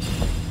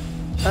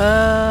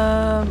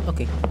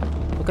 Okay.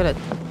 We're gonna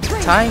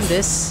time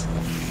this.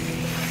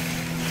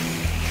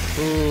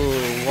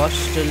 Ooh, watch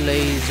the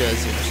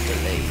lasers,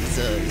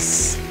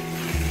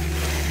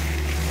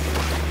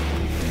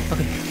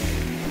 Okay.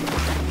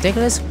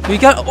 Taking this. We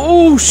got.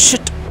 Oh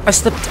shit! I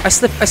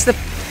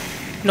slipped.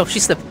 No, she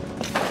slipped.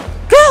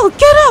 Girl,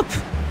 get up!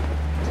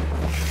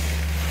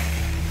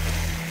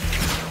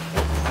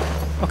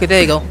 Okay,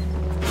 there you go.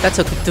 That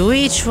took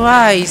 3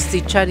 tries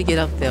to try to get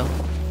up there.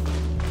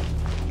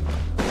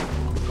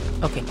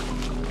 Okay.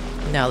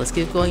 Now let's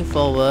keep going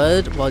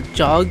forward while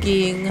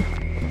jogging.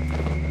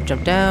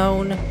 Jump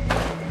down.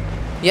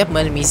 Yep,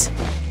 my enemies.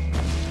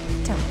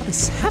 Damn, what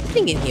is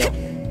happening in here?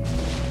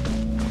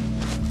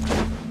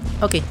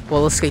 Okay,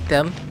 well, let's skate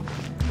them.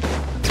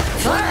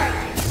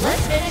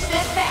 Let's finish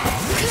this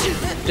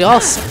fast. They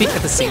all speak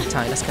at the same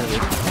time. That's kind of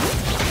weird.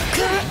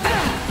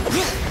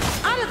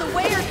 Out of the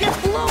way or get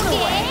blown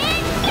away.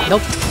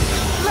 Nope.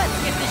 Let's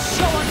get this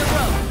show on the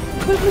road.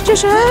 Quick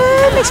magician,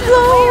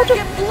 explode!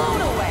 Get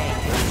blown away.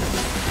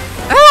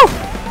 Ow!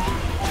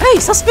 Hey,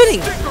 stop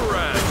spinning! Stick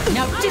around.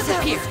 Now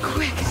disappear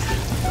quick.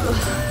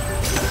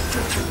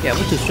 Yeah,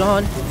 we're too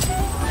strong.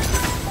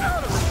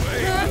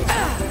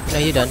 No,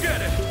 you're done.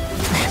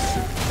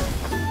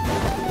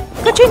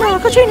 Katrina!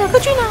 Katrina!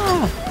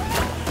 Katrina!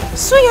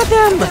 Swing at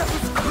them!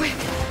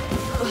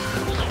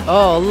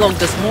 Oh, look,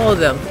 there's more of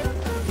them.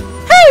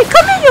 Hey,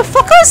 come here, you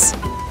fuckers!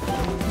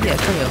 Yeah,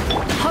 come here.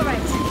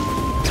 Alright.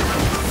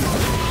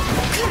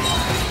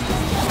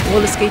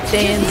 Roller skate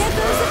dance.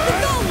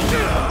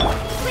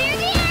 Clear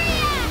the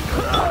area!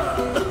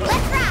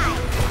 Let's ride!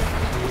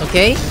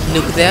 Okay,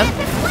 nuke them.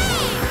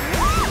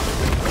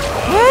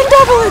 And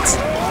double it!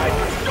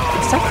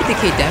 Is that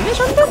 50k damage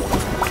on them?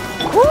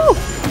 Woo!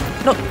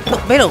 No, no,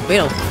 Beto,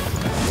 Beto.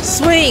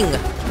 Swing!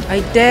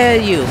 I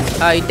dare you!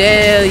 I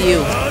dare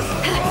you!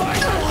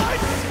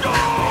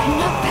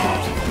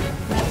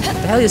 What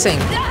the hell are you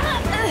saying?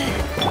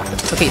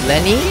 Okay,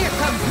 Lenny.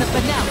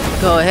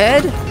 Go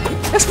ahead.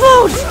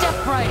 Explode!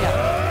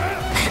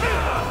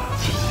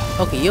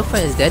 Okay, your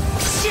friend is dead.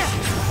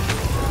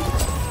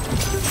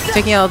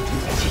 Taking out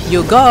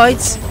your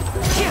guards.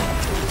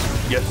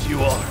 Yes,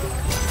 you are.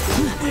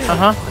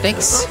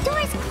 Thanks. The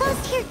door's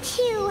closed here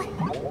too.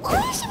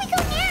 Where should we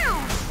go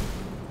now?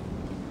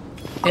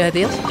 Any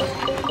idea?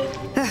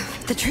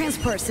 The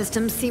transport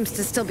system seems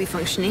to still be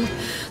functioning.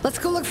 Let's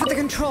go look for the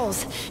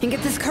controls and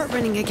get this cart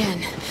running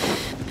again.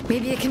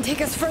 Maybe it can take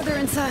us further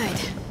inside.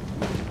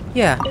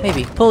 Yeah,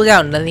 maybe. Pull it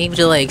out and then leave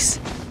your legs.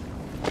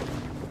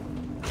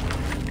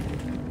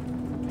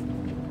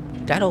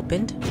 That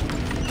opened.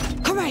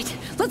 Alright,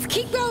 let's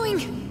keep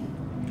going!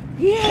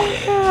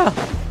 Yeah!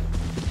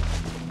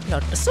 Now,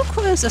 this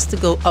requires us to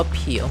go up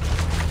here.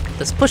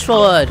 Let's push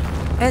forward.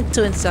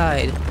 Enter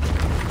inside.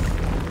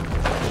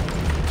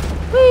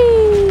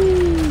 Whee!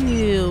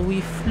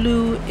 We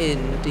flew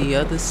in the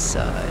other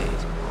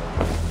side.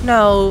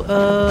 Now,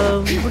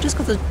 we're just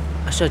gonna...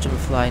 I should jump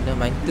and fly. Never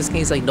mind. This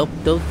game's like, nope,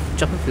 don't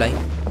jump and fly.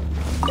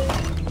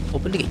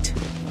 Open the gate.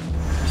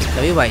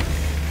 Now we wait.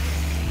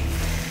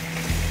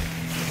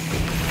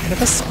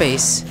 Give us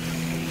space.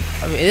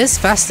 I mean, it is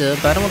faster,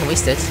 but I don't want to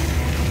waste it.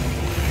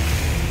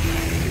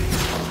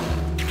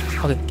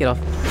 Okay, get off.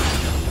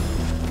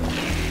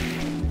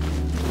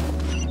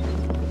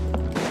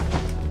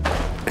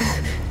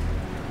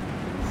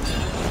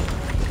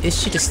 Is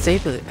she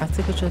stable?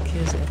 After control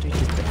kills after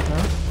she's dead,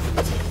 huh?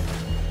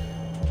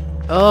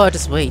 Oh,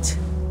 just wait.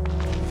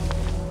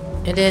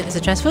 And then, is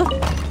it transferred?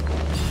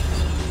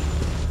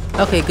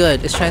 Okay,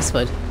 good. It's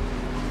transferred.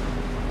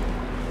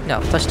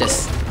 Now, touch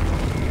this.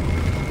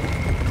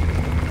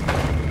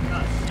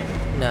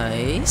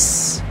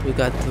 Nice. We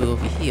got through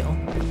over here.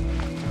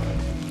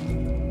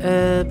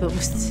 But we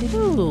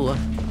still...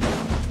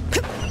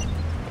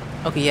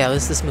 Okay, yeah,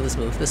 let's move, let's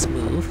move, let's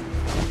move.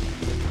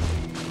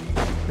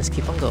 Let's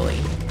keep on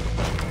going.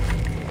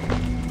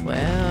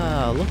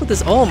 Wow, look at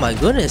this. Oh my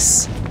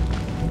goodness.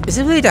 Is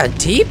it really that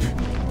deep?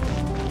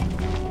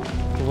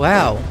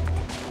 Wow.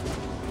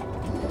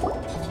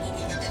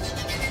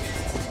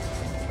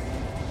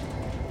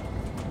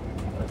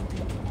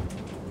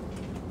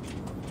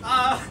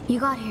 You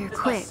got here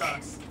quick.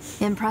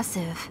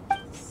 Impressive.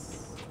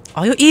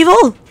 Are you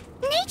evil?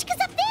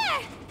 Nechka's up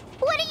there!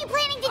 What are you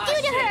planning to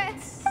do to her?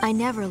 I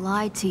never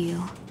lied to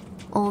you.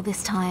 All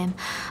this time,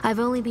 I've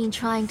only been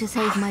trying to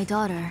save my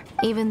daughter,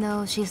 even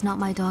though she's not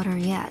my daughter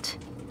yet.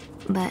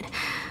 But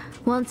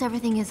once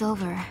everything is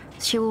over,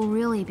 she will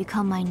really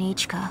become my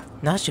Nechka.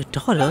 Not your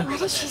daughter?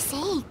 What is she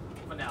saying?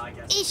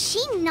 Is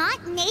she not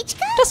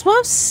Nechka? That's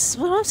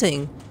what I'm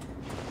saying.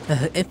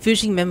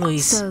 Infusing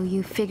memories. So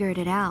you figured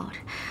it out.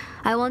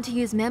 I want to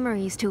use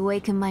memories to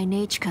awaken my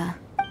Nechka.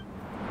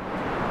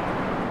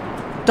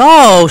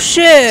 Oh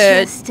She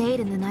shit! has stayed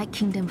in the Night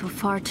Kingdom for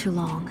far too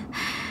long.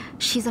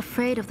 She's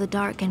afraid of the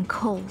dark and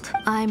cold.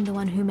 I'm the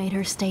one who made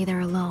her stay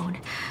there alone.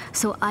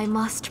 So I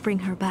must bring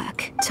her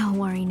back. Don't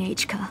worry,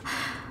 Nechka.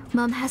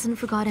 Mom hasn't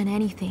forgotten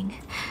anything.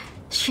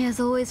 She has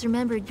always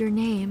remembered your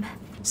name.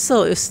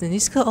 So, is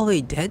Naniska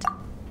already dead?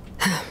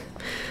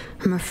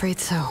 I'm afraid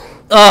so.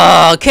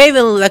 Oh, can't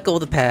even let go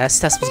of the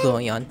past. That's what's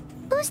going on.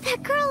 Who's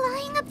that girl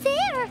lying up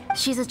there?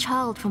 She's a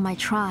child from my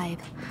tribe.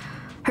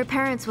 Her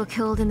parents were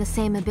killed in the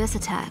same abyss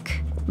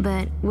attack.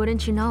 But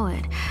wouldn't you know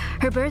it,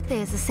 her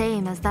birthday is the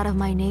same as that of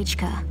my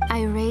Nechka.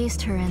 I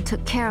raised her and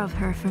took care of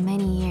her for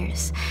many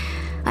years.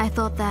 I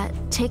thought that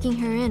taking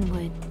her in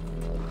would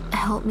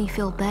help me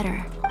feel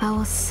better. I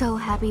was so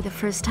happy the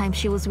first time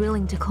she was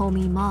willing to call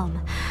me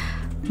Mom.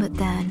 But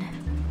then,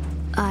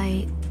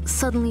 I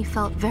suddenly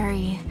felt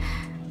very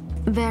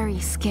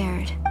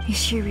scared. Is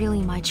she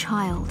really my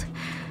child?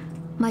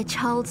 My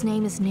child's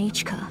name is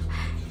Nechka.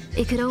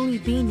 It could only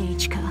be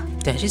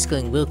Nechka. Damn, she's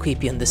going real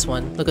creepy on this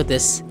one. Look at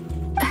this.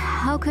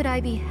 How could I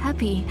be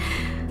happy?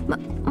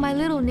 My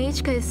little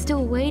Nechka is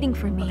still waiting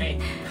for me.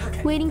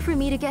 Waiting for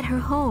me to get her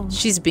home.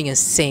 She's being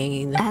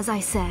insane. As I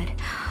said,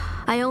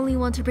 I only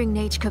want to bring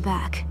Nechka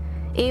back,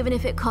 even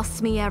if it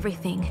costs me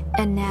everything.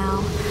 And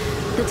now,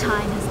 the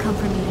time has come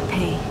for me to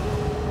pay.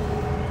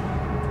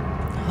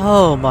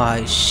 Oh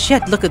my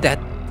shit, look at that.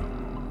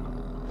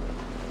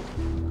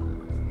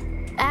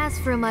 As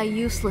for my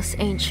useless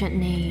ancient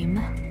name,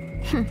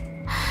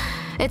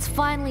 It's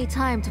finally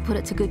time to put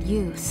it to good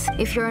use.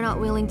 If you're not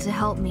willing to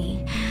help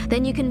me,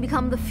 then you can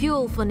become the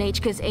fuel for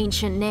Nechka's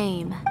ancient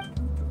name.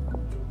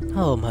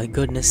 Oh my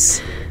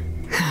goodness.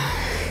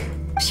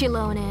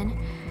 Xilonen,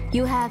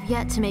 you have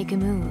yet to make a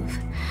move.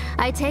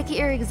 I take it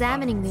you're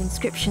examining the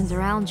inscriptions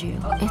around you.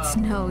 It's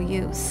no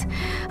use.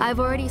 I've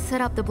already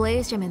set up the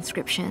Blaze Gem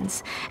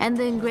inscriptions, and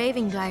the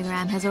engraving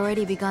diagram has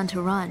already begun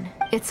to run.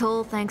 It's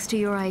all thanks to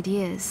your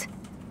ideas.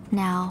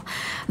 Now,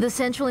 the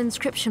central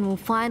inscription will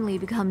finally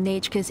become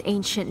Nechka's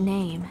ancient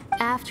name.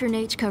 After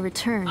Nechka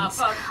returns,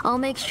 I'll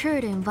make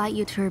sure to invite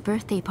you to her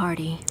birthday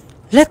party.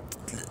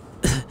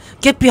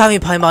 Get behind me,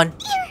 Paimon.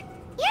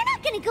 You're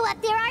not gonna go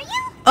up there, are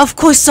you? Of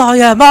course I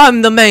am.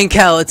 I'm the main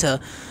character.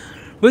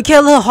 We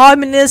can't let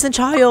harm an innocent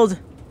child.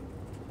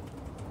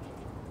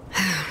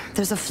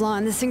 There's a flaw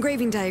in this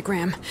engraving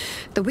diagram.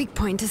 The weak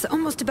point is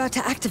almost about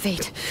to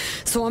activate.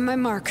 So on my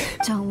mark.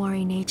 Don't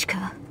worry,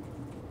 Nechka.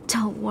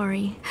 Don't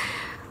worry.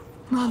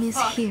 Mom is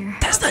here.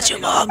 That's not your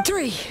mom.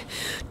 3.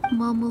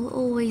 Mom will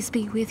always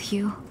be with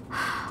you.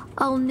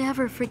 I'll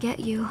never forget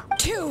you.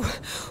 2.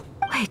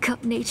 Wake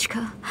up,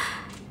 Nechka.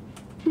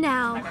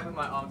 Now.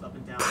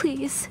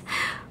 Please.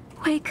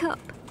 Wake up.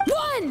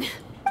 1!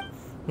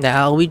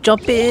 Now we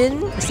jump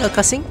in. Start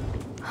cussing.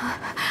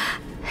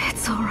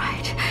 It's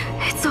alright.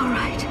 It's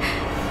alright.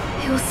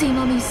 You'll see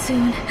Mommy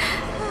soon.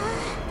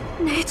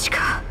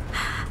 Nechka.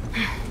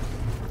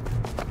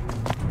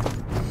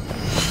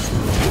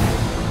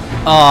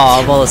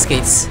 Aw, roller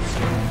skates.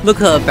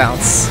 Look at her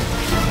bounce.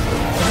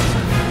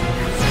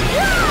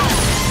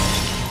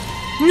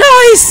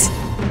 Nice!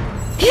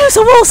 Here's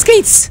the roller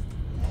skates!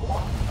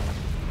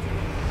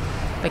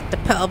 Like the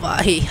pearl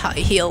high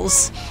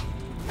heels.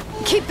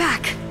 Keep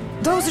back!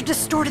 Those are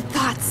distorted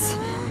thoughts.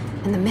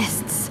 And the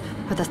mists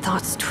are the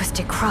thoughts'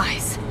 twisted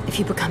cries. If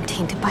you become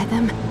tainted by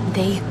them,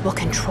 they will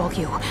control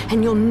you,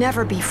 and you'll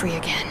never be free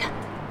again.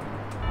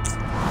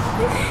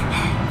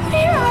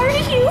 Where are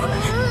you?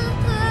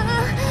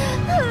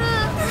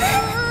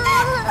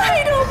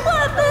 I don't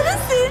want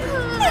medicine.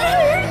 It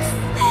hurts.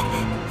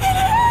 It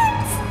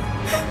hurts.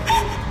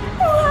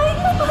 Why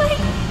am I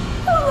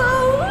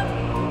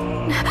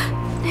alone?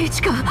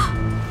 Nechka,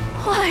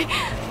 why?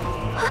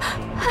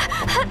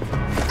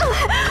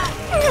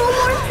 No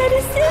more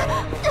medicine.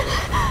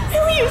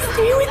 Will you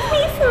stay with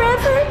me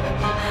forever?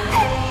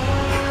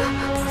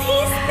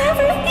 Please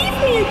never leave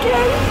me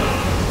again.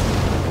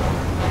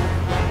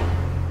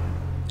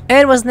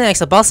 And what's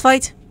next? A boss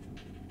fight?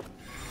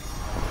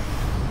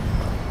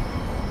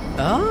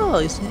 Oh,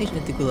 it's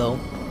agent to glow.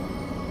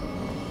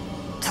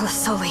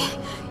 Telasoli,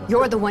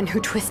 you're the one who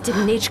twisted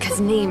Nechka's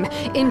name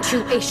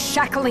into a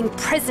shackling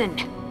prison.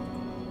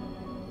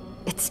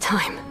 It's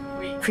time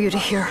for you to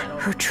hear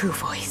her true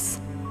voice.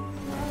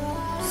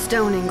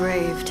 Stone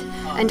engraved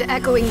and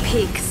echoing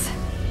peaks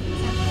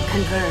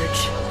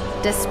converge,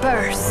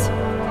 disperse,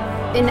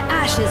 in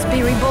ashes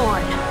be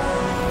reborn,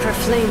 for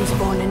flames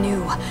born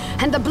anew,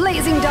 and the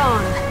blazing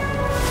dawn.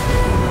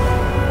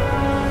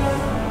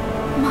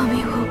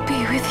 Mommy will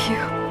be with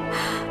you.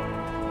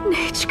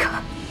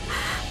 Nechka.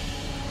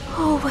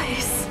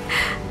 Always.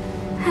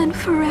 And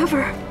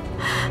forever.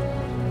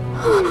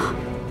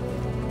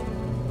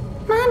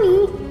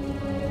 Mommy,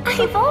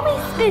 I've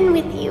always been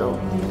with you.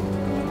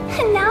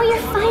 And now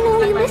you're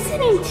finally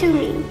listening to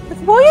me.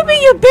 Why you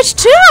being your bitch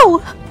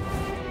too?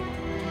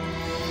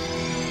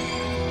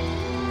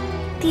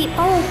 The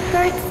old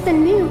births the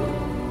new,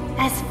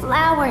 as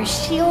flowers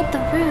shield the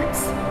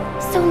roots,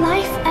 so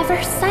life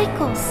ever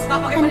cycles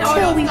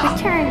until we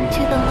return to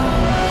the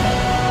loam.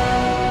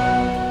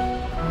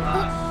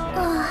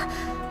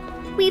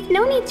 We've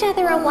known each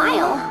other a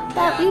while,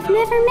 but we've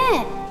never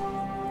met.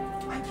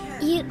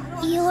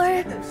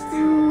 You're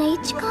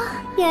Nechka?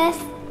 Yes,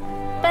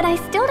 but I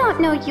still don't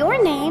know your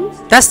name.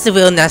 That's the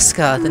real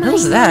Nazca. Then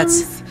who's that?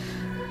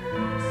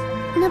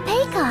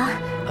 Napeka.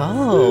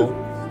 Oh.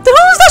 Then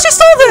who's that she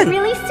stole then? It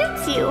really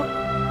suits you.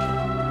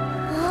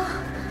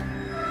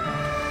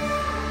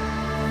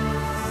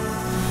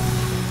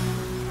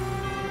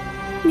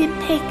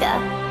 Napeka.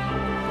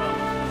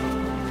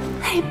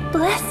 I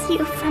bless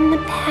you from the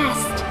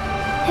past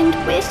and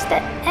wish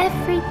that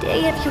every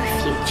day of your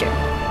future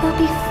will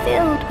be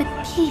filled with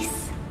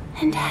peace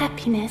and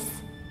happiness.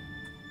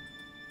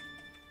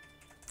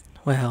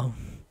 Well,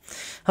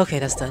 okay,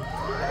 that's done.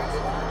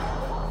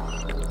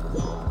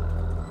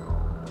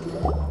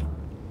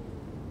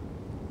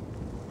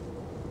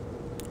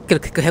 Gonna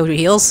kick her head with your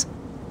heels.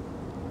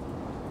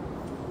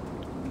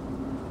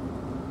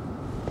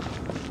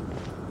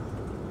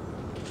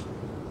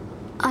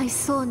 I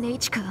saw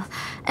Nechka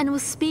and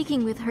was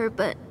speaking with her,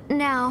 but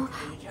now,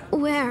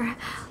 where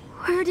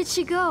did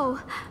she go?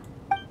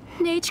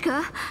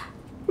 Nechka?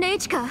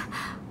 Nechka?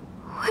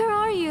 Where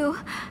are you?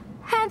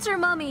 Answer,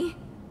 Mommy.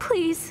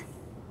 Please.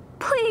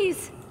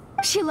 Please.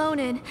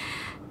 Xilonen,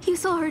 you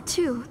saw her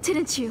too,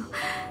 didn't you?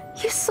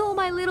 You saw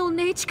my little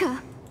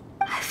Nechka.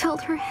 I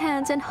felt her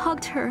hands and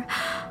hugged her.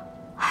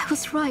 I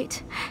was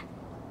right.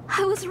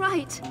 I was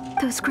right.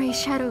 Those gray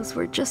shadows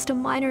were just a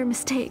minor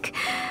mistake.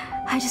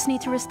 I just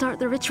need to restart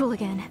the ritual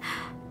again.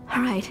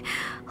 Alright,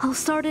 I'll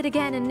start it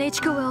again and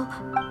Nechka will...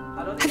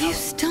 Have you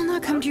still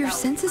not come to your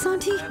senses,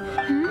 Auntie?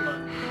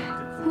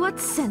 What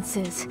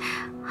senses?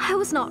 I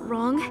was not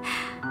wrong.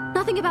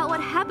 Nothing about what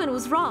happened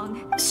was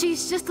wrong.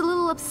 She's just a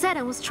little upset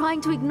and was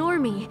trying to ignore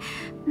me.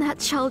 That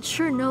child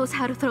sure knows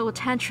how to throw a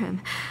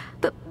tantrum.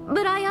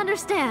 But I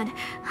understand.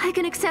 I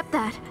can accept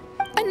that.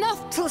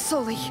 Enough,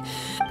 Tlasoli!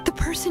 The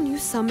person you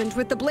summoned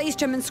with the Blaze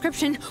Gem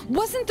inscription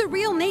wasn't the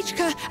real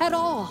Nechka at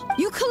all.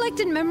 You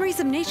collected memories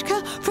of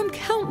Nechka from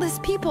countless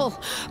people,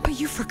 but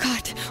you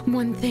forgot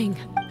one thing.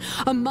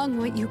 Among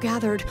what you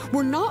gathered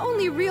were not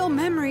only real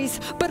memories,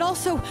 but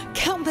also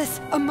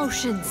countless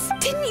emotions.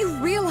 Didn't you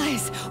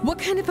realize what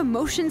kind of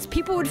emotions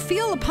people would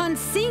feel upon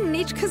seeing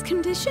Nechka's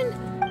condition?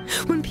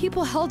 When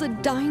people held a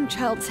dying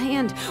child's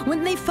hand,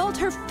 when they felt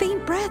her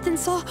faint breath and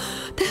saw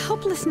the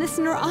helplessness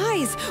in her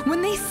eyes,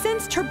 when they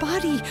sensed her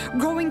body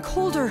growing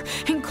colder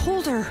and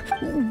colder,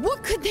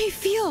 what could they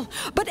feel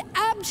but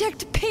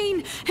abject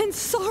pain and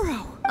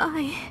sorrow?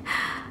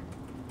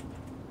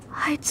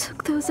 I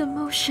took those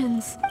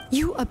emotions.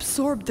 You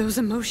absorbed those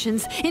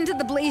emotions into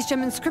the Blaze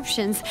Gem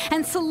inscriptions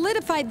and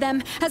solidified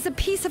them as a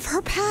piece of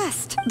her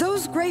past.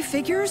 Those gray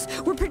figures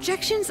were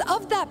projections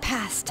of that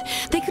past.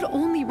 They could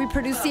only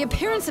reproduce the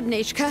appearance of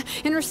Nechka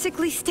in her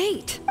sickly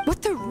state.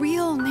 What the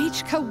real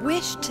Nechka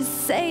wished to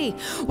say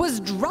was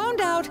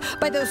drowned out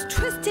by those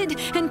twisted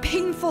and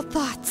painful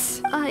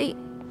thoughts. I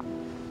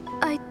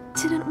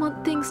didn't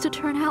want things to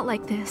turn out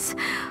like this.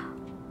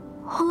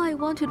 All I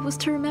wanted was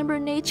to remember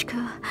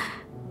Nechka.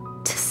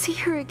 To see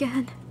her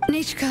again.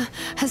 Nechka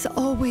has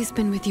always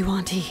been with you,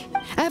 Auntie.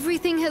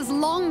 Everything has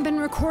long been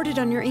recorded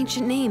on your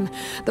ancient name.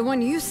 The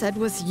one you said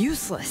was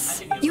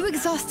useless. You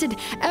exhausted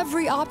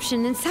every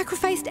option and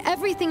sacrificed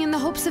everything in the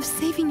hopes of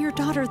saving your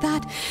daughter.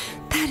 That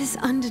is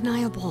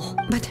undeniable.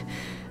 But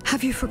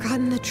have you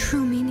forgotten the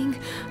true meaning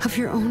of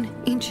your own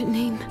ancient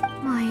name?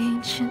 My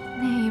ancient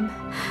name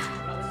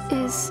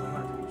is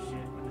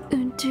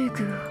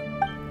Undugu.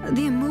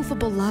 The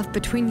immovable love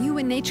between you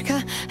and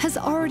Nechka has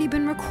already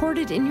been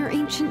recorded in your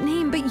ancient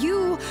name, but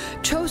you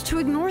chose to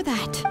ignore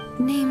that.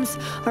 Names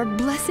are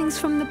blessings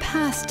from the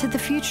past to the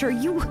future.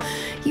 You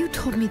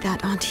told me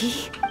that,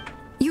 Auntie.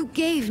 You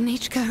gave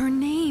Nechka her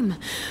name,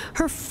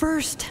 her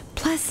first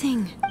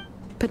blessing.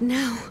 But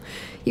now,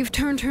 you've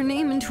turned her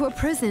name into a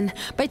prison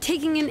by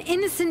taking an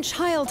innocent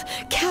child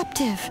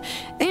captive,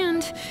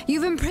 and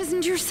you've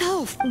imprisoned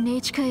yourself.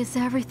 Nechka is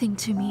everything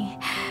to me.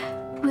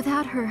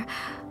 Without her,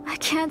 I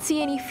can't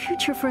see any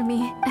future for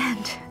me.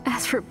 And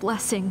as for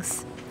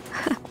blessings,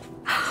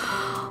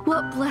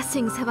 what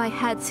blessings have I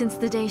had since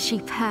the day she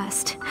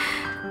passed?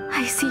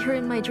 I see her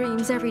in my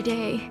dreams every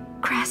day,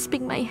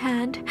 grasping my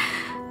hand,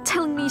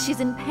 telling me she's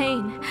in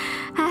pain,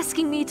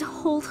 asking me to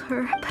hold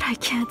her, but I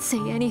can't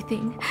say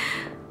anything.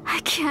 I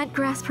can't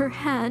grasp her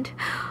hand.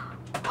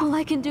 All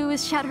I can do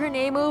is shout her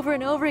name over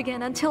and over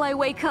again until I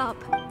wake up.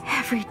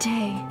 Every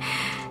day.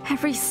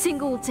 Every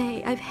single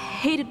day, I've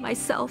hated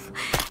myself,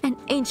 and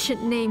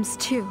ancient names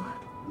too.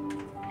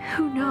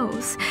 Who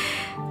knows?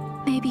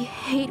 Maybe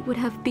hate would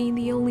have been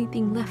the only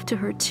thing left to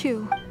her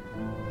too.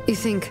 You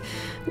think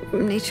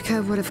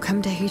Nechka would have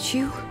come to hate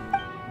you?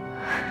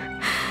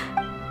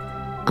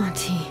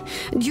 Auntie,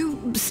 do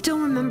you still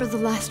remember the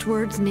last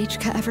words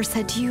Nechka ever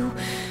said to you?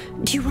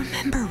 Do you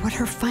remember what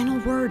her final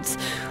words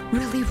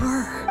really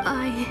were?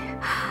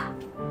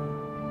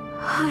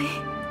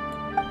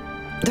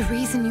 The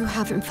reason you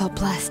haven't felt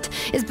blessed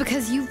is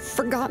because you've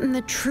forgotten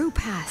the true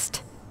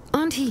past.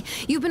 Auntie,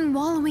 you've been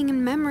wallowing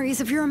in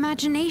memories of your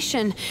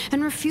imagination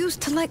and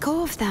refused to let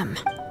go of them.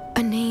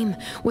 A name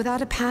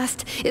without a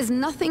past is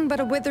nothing but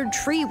a withered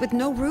tree with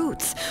no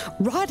roots,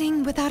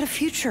 rotting without a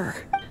future.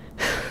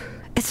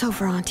 It's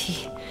over,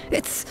 Auntie.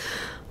 It's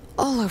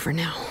all over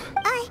now.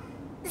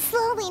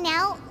 Slowly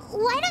now.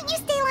 Why don't you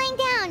stay lying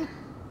down?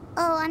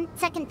 Oh, on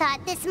second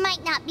thought, this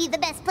might not be the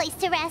best place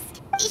to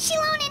rest.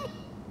 Xilonen,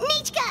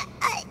 Nechka,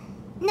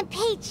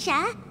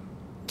 Napacha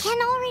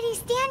can already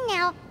stand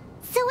now,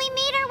 so we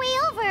made our way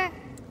over.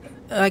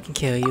 I can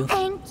carry you.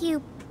 Thank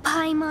you,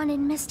 Paimon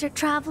and Mr.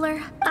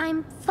 Traveler.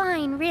 I'm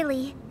fine,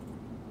 really.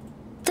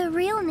 The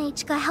real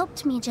Nechka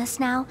helped me just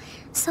now,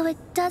 so it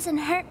doesn't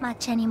hurt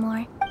much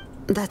anymore.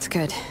 That's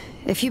good.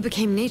 If you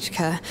became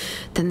Nechka,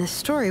 then this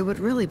story would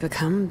really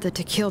become the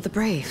To Kill the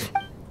Brave.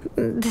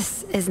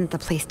 This isn't the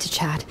place to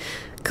chat.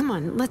 Come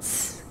on,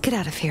 let's get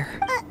out of here.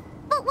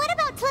 But what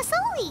about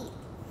Tlasoli?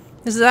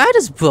 That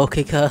is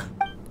Brokika.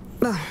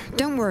 Oh,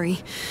 don't worry.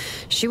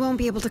 She won't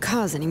be able to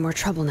cause any more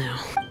trouble now.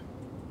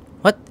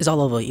 What is all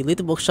over? You leave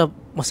the bookshop,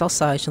 was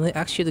outside, she only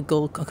asked you to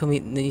go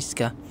accompany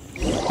Nechka.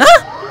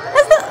 Huh?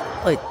 That's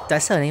not— wait, did I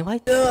say her name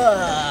right?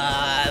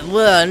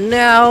 We're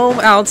now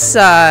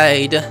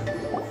outside.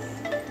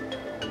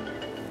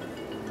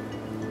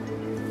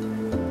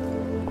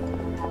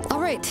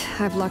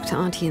 I've locked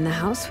Auntie in the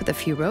house with a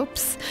few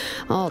ropes.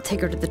 I'll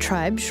take her to the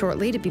tribe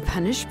shortly to be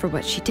punished for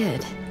what she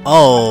did.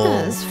 Oh.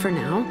 As for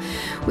now,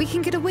 we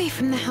can get away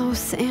from the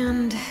house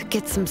and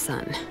get some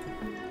sun.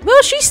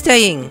 Where's she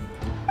staying?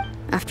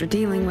 After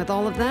dealing with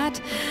all of that,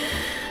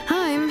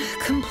 I I'm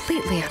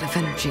completely out of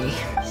energy.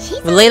 She's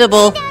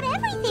Relatable. Out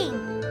everything.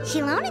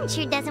 Xilonen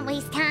sure doesn't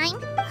waste time.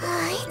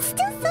 It's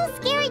still so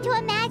scary to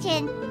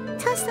imagine.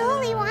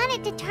 Tosoli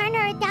wanted to turn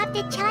her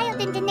adopted child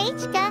into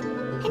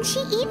Nechka, and she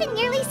even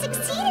nearly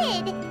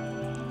succeeded.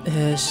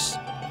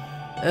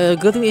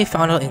 Good thing we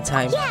found out in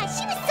time. Yeah,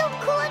 she was so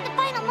cool in the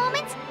final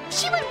moments.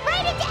 She went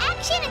right into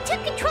action and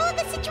took control of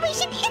the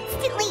situation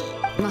instantly.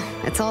 Well,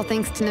 it's all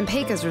thanks to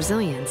Nanatzcayan's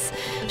resilience.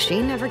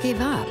 She never gave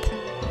up.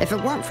 If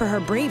it weren't for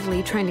her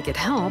bravely trying to get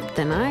help,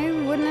 then I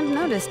wouldn't have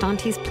noticed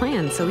Auntie's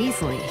plan so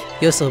easily.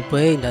 You're so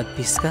brave,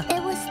 Natbiska.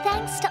 It was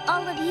thanks to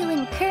all of you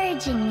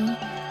encouraging me.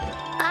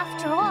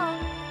 After all,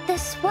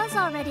 this was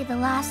already the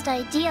last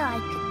idea I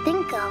could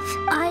think of.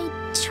 I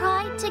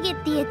tried to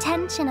get the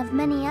attention of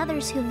many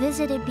others who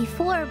visited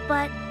before,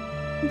 but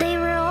they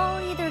were all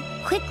either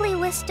quickly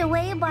whisked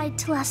away by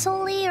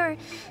Tlasoli or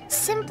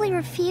simply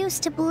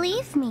refused to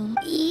believe me.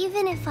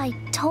 Even if I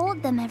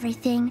told them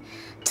everything,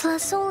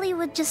 Tlasoli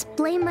would just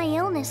blame my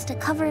illness to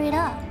cover it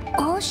up.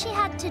 All she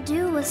had to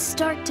do was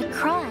start to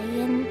cry,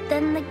 and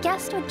then the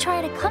guest would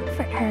try to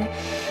comfort her,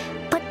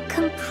 but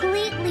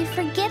completely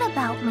forget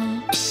about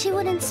me. She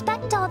would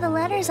inspect all the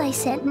letters I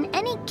sent and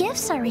any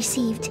gifts I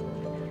received.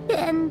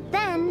 And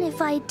then,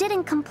 if I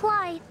didn't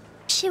comply,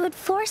 she would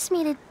force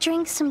me to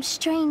drink some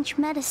strange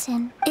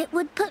medicine. It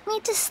would put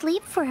me to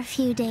sleep for a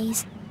few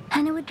days,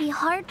 and it would be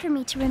hard for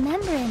me to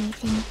remember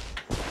anything.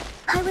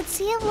 I would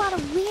see a lot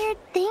of weird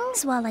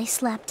things while I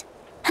slept,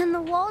 and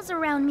the walls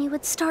around me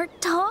would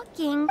start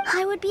talking.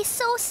 I would be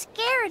so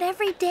scared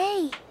every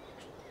day.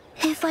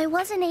 If I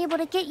wasn't able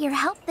to get your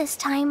help this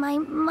time, I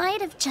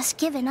might have just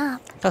given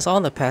up. That's all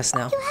in the past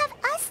now. You have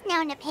us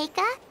now,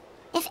 Nepeka.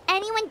 If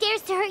anyone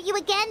dares to hurt you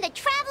again, the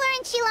Traveler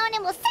and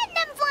Xilonen will send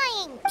them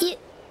flying!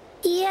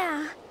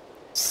 Yeah.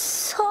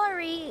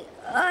 Sorry,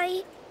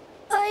 I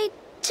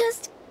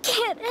just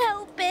can't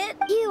help it.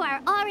 You are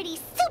already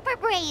super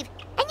brave,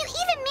 and you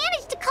even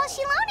managed to call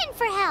Xilonen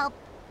for help.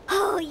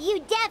 Oh,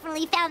 you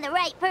definitely found the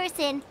right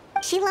person.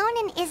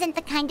 Xilonen isn't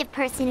the kind of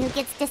person who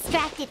gets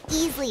distracted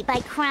easily by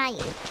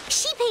crying.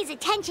 She pays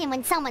attention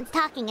when someone's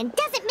talking and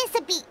doesn't miss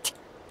a beat.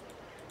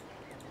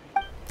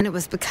 And it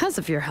was because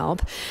of your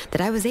help that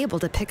I was able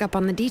to pick up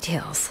on the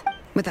details.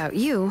 Without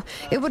you,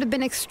 it would have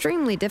been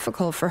extremely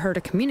difficult for her to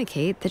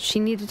communicate that she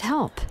needed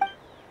help.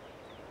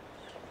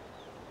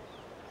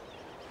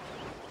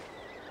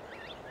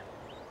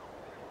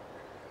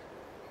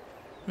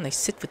 Nice,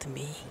 sit with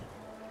me.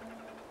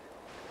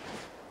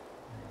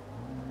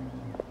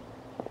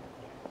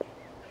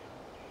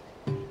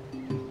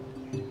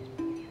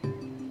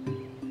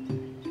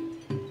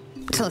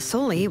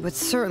 Tlasoli would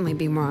certainly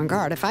be more on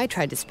guard if I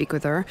tried to speak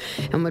with her,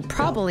 and would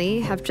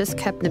probably have just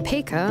kept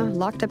Nepeka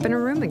locked up in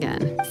her room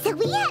again. So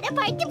we had a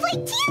part to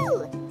play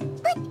too!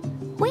 But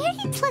where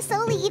did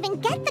Tlasoli even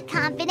get the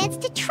confidence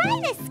to try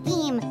this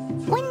scheme?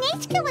 When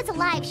Nechka was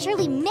alive,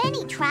 surely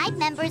many tribe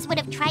members would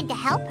have tried to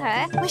help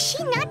her. Was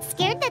she not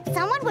scared that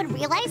someone would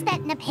realize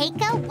that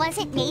Nepeka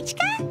wasn't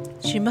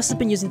Nechka? She must have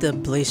been using the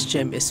Blaze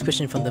Gem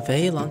inscription from the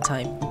very long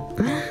time.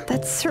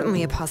 That's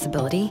certainly a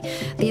possibility.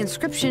 The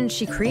inscription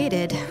she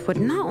created would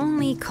not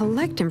only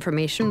collect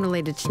information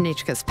related to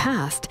Nechka's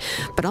past,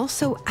 but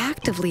also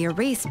actively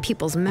erase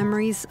people's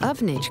memories of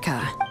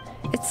Nechka.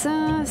 It's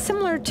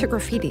similar to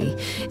graffiti.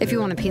 If you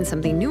want to paint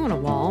something new on a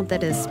wall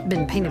that has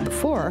been painted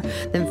before,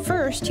 then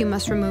first you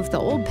must remove the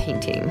old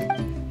painting.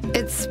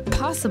 It's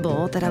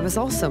possible that I was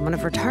also one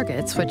of her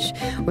targets, which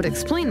would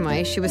explain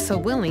why she was so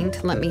willing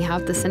to let me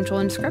have the central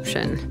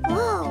inscription.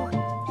 Whoa,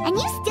 and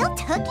you still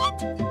took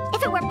it?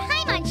 If it were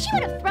Paimon, she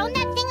would have thrown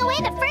that thing away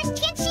the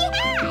first chance she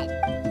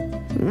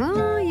had!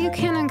 Well, you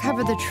can't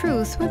uncover the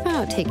truth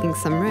without taking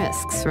some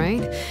risks,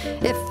 right?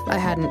 If I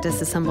hadn't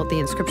disassembled the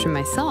inscription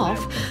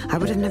myself, I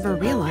would have never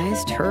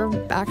realized her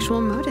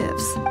actual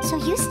motives. So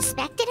you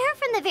suspected her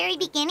from the very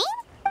beginning?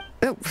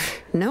 Oh,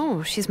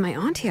 no, she's my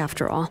auntie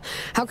after all.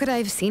 How could I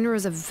have seen her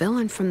as a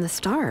villain from the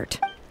start?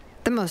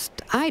 The most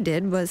I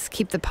did was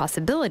keep the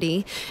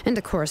possibility and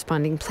a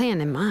corresponding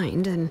plan in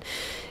mind, and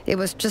it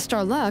was just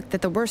our luck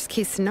that the worst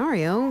case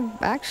scenario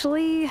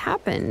actually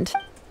happened.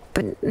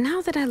 But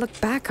now that I look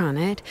back on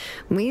it,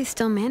 we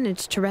still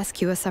managed to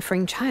rescue a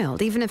suffering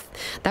child, even if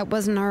that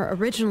wasn't our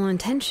original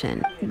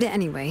intention.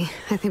 Anyway,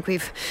 I think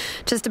we've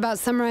just about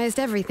summarized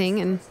everything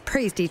and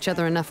praised each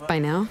other enough by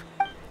now.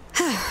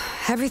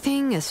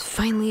 Everything is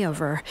finally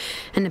over,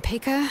 and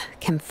Nepeka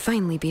can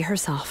finally be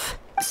herself.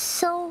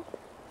 So,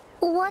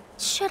 what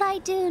should I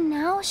do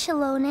now,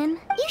 Xilonen?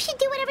 You should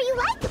do whatever you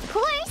like, of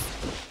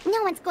course.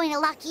 No one's going to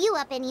lock you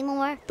up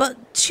anymore. But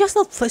she has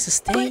no place to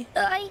stay.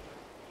 But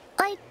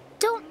I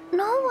don't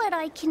know what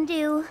I can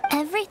do.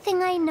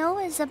 Everything I know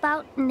is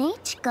about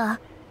Nechka.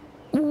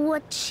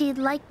 What she'd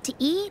like to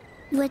eat,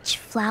 which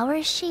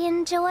flowers she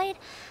enjoyed,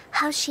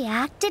 how she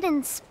acted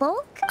and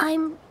spoke.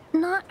 I'm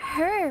not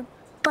her,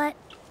 but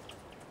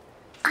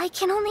I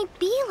can only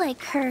be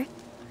like her.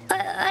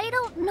 I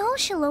don't know,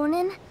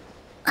 Xilonen.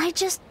 I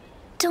just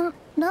don't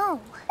know.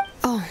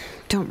 Oh,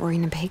 Don't worry,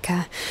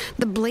 Nanatzcayan.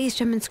 The Blaze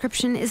Gem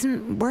inscription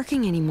isn't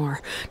working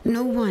anymore.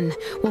 No one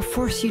will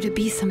force you to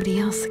be somebody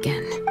else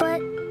again. But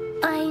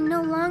I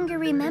no longer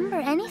remember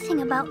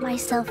anything about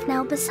myself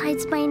now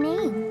besides my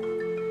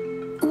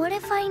name. What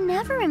if I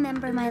never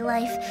remember my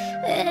life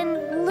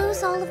and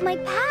lose all of my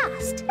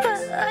past?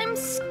 I'm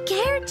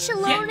scared,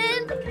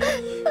 Xilonen.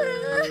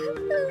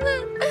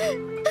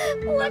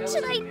 What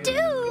should I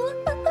do?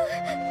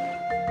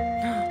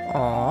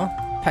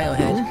 Aww, pat your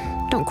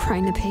head. Don't cry,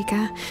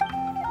 Nanatzcayan.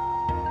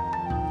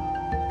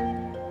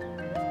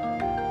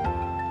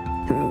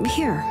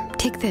 Here,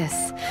 take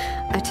this.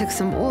 I took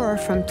some ore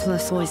from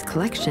OLOY's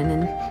collection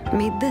and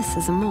made this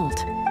as a mold.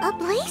 A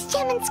Blaze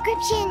Gem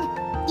inscription!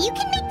 You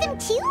can make them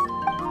too?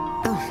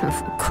 Oh,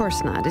 of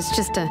course not. It's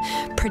just a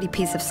pretty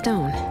piece of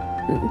stone.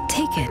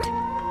 Take it.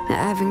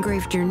 I've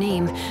engraved your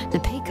name,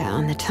 Nanatzcayan,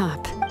 on the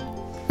top.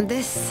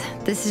 This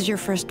is your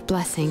first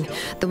blessing,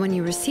 the one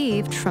you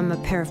received from a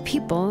pair of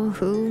people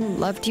who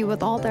loved you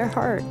with all their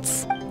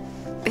hearts.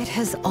 It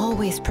has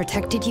always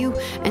protected you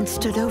and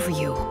stood over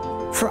you.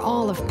 For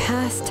all of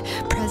past,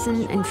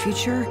 present, and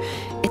future,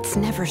 it's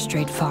never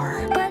strayed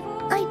far. But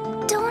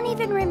I don't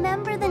even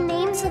remember the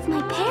names of my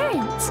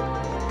parents.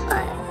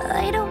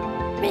 I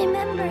don't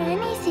remember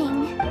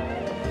anything.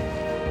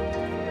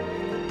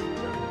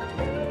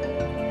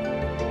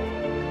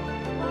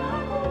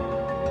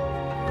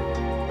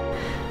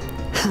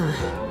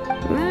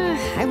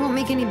 I won't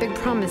make any big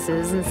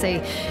promises and say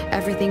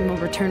everything will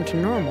return to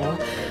normal.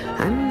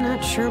 I'm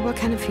not sure what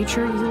kind of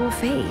future you will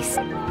face.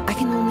 I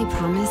can only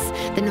promise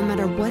that no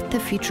matter what the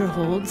future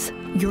holds,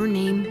 your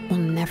name will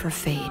never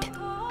fade.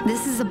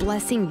 This is a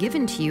blessing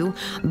given to you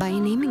by a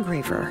name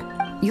engraver.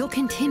 You'll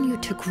continue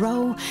to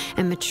grow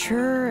and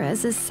mature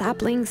as a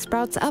sapling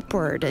sprouts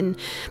upward and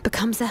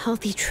becomes a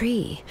healthy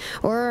tree,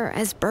 or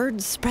as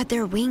birds spread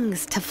their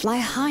wings to fly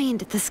high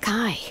into the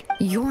sky.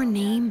 Your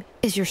name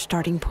is your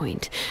starting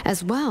point,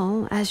 as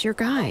well as your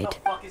guide.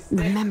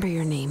 Remember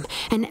your name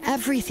and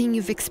everything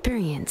you've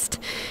experienced,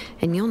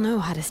 and you'll know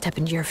how to step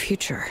into your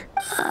future.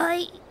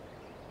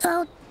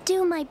 I'll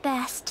do my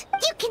best.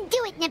 You can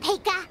do it,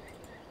 Nanatzcayan!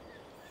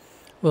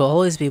 We'll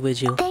always be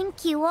with you.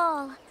 Thank you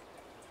all.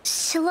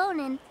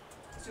 Xilonen,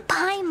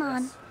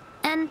 Paimon,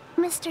 and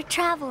Mr.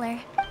 Traveler.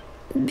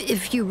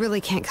 If you really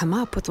can't come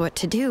up with what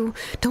to do,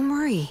 don't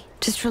worry.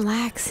 Just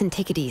relax and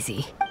take it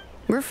easy.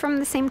 We're from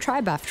the same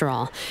tribe after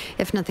all.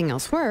 If nothing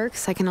else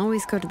works, I can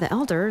always go to the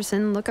elders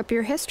and look up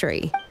your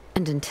history.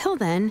 And until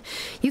then,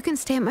 you can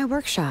stay at my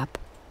workshop.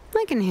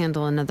 I can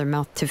handle another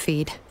mouth to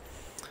feed.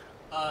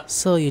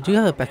 So you do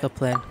have a backup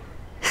plan.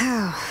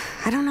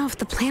 I don't know if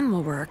the plan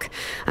will work.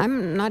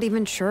 I'm not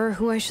even sure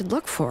who I should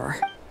look for.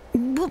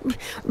 Well,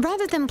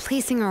 rather than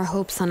placing our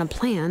hopes on a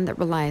plan that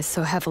relies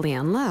so heavily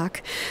on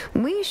luck,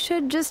 we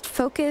should just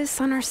focus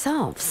on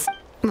ourselves.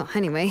 Well,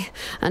 anyway,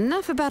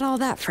 enough about all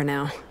that for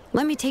now.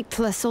 Let me take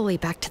OLOY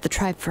back to the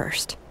tribe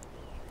first.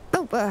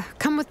 Oh,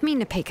 come with me,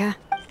 Nanatzcayan.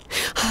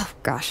 Oh,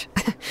 gosh.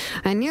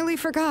 I nearly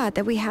forgot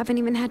that we haven't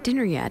even had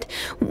dinner yet.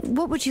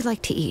 What would you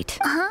like to eat?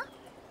 Huh?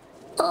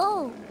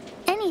 Oh,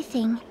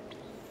 anything.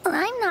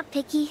 I'm not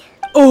picky.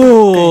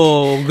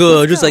 Oh,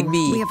 good, just like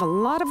me. We have a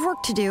lot of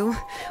work to do.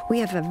 We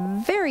have a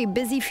very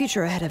busy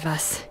future ahead of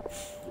us.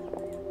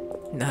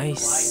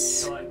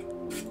 Nice.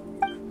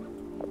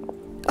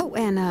 Oh,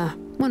 and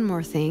one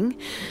more thing.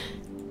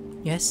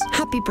 Yes?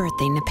 Happy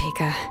birthday,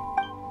 Nanatzcayan.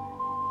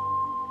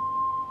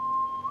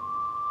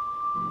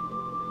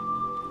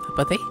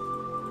 Birthday?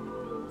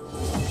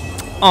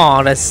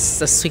 Oh,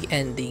 that's a sweet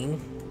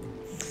ending.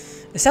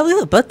 Is that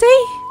really a birthday?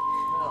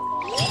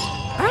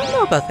 I don't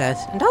know about that,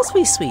 and that was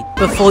really sweet.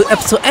 Before the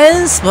episode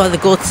ends, we're gonna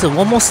go to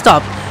one more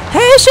stop.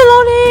 Hey,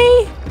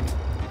 Xilonen!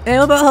 And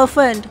what about her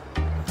friend?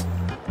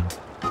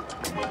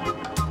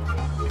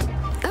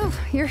 Oh,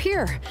 you're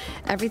here.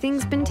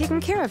 Everything's been taken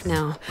care of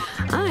now.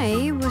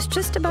 I was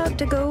just about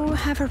to go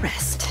have a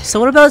rest. So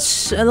what about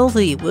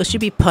Xilonen? Will she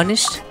be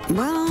punished?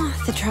 Well,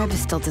 the tribe is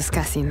still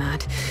discussing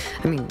that.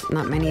 I mean,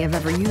 not many have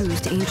ever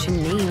used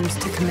ancient names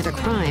to commit a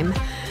crime.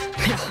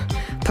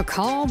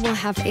 Pakal will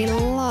have a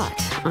lot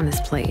on his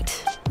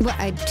plate. What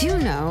I do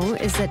know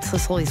is that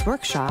OLOY's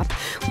workshop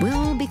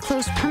will be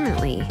closed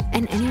permanently,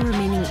 and any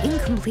remaining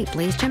incomplete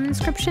Blaze Gem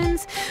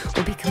inscriptions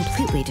will be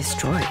completely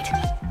destroyed.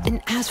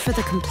 And as for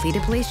the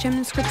completed Blaze Gem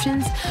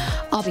inscriptions,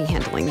 I'll be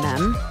handling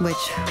them, which,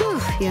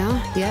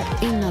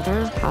 yet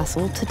another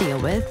hassle to deal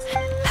with.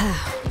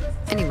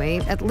 Anyway,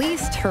 at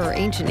least her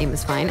ancient name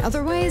is fine.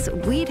 Otherwise,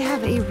 we'd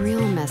have a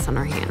real mess on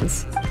our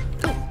hands.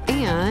 Oh,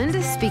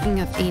 and speaking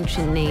of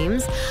ancient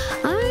names,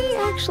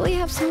 I actually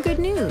have some good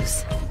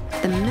news.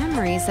 The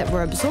memories that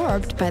were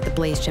absorbed by the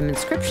Blaze Gem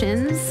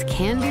inscriptions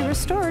can be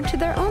restored to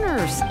their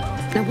owners.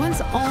 Now,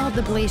 once all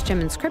the Blaze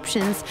Gem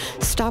inscriptions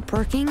stop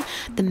working,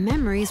 the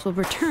memories will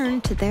return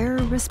to their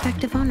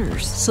respective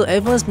owners. So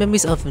everyone's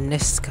memories of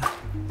Nanatzcayan.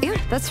 Yeah,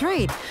 that's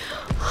right.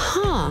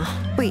 Huh.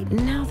 Wait,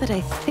 now that I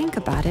think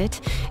about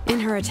it, in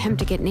her attempt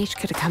to get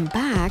Nechka to come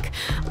back,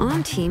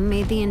 Auntie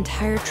made the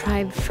entire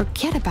tribe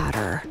forget about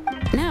her.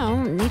 Now,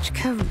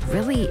 Nechka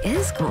really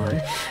is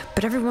gone,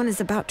 but everyone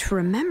is about to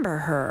remember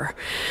her.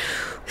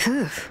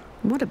 Phew,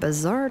 what a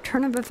bizarre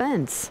turn of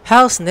events.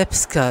 How's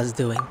Nipska's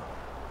doing?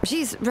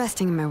 She's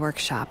resting in my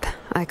workshop.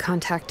 I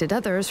contacted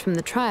others from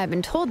the tribe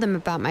and told them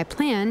about my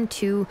plan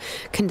to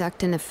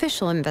conduct an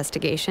official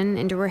investigation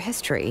into her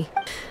history.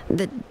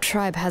 The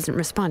tribe hasn't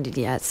responded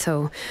yet,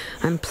 so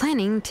I'm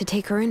planning to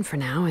take her in for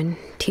now and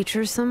teach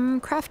her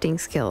some crafting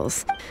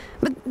skills.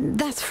 But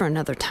that's for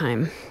another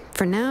time.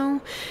 For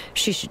now,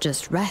 she should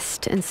just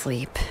rest and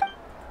sleep.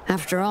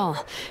 After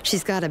all,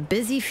 she's got a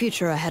busy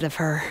future ahead of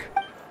her.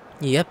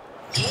 Yep.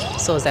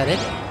 So is that it?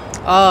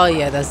 Oh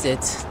yeah, that's it.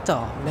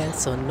 Oh man,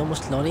 so no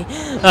much lonely.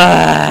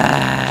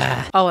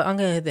 Oh, I'm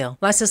gonna hit there.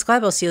 Like,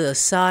 subscribe, I'll see you later.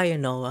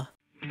 Sayonara.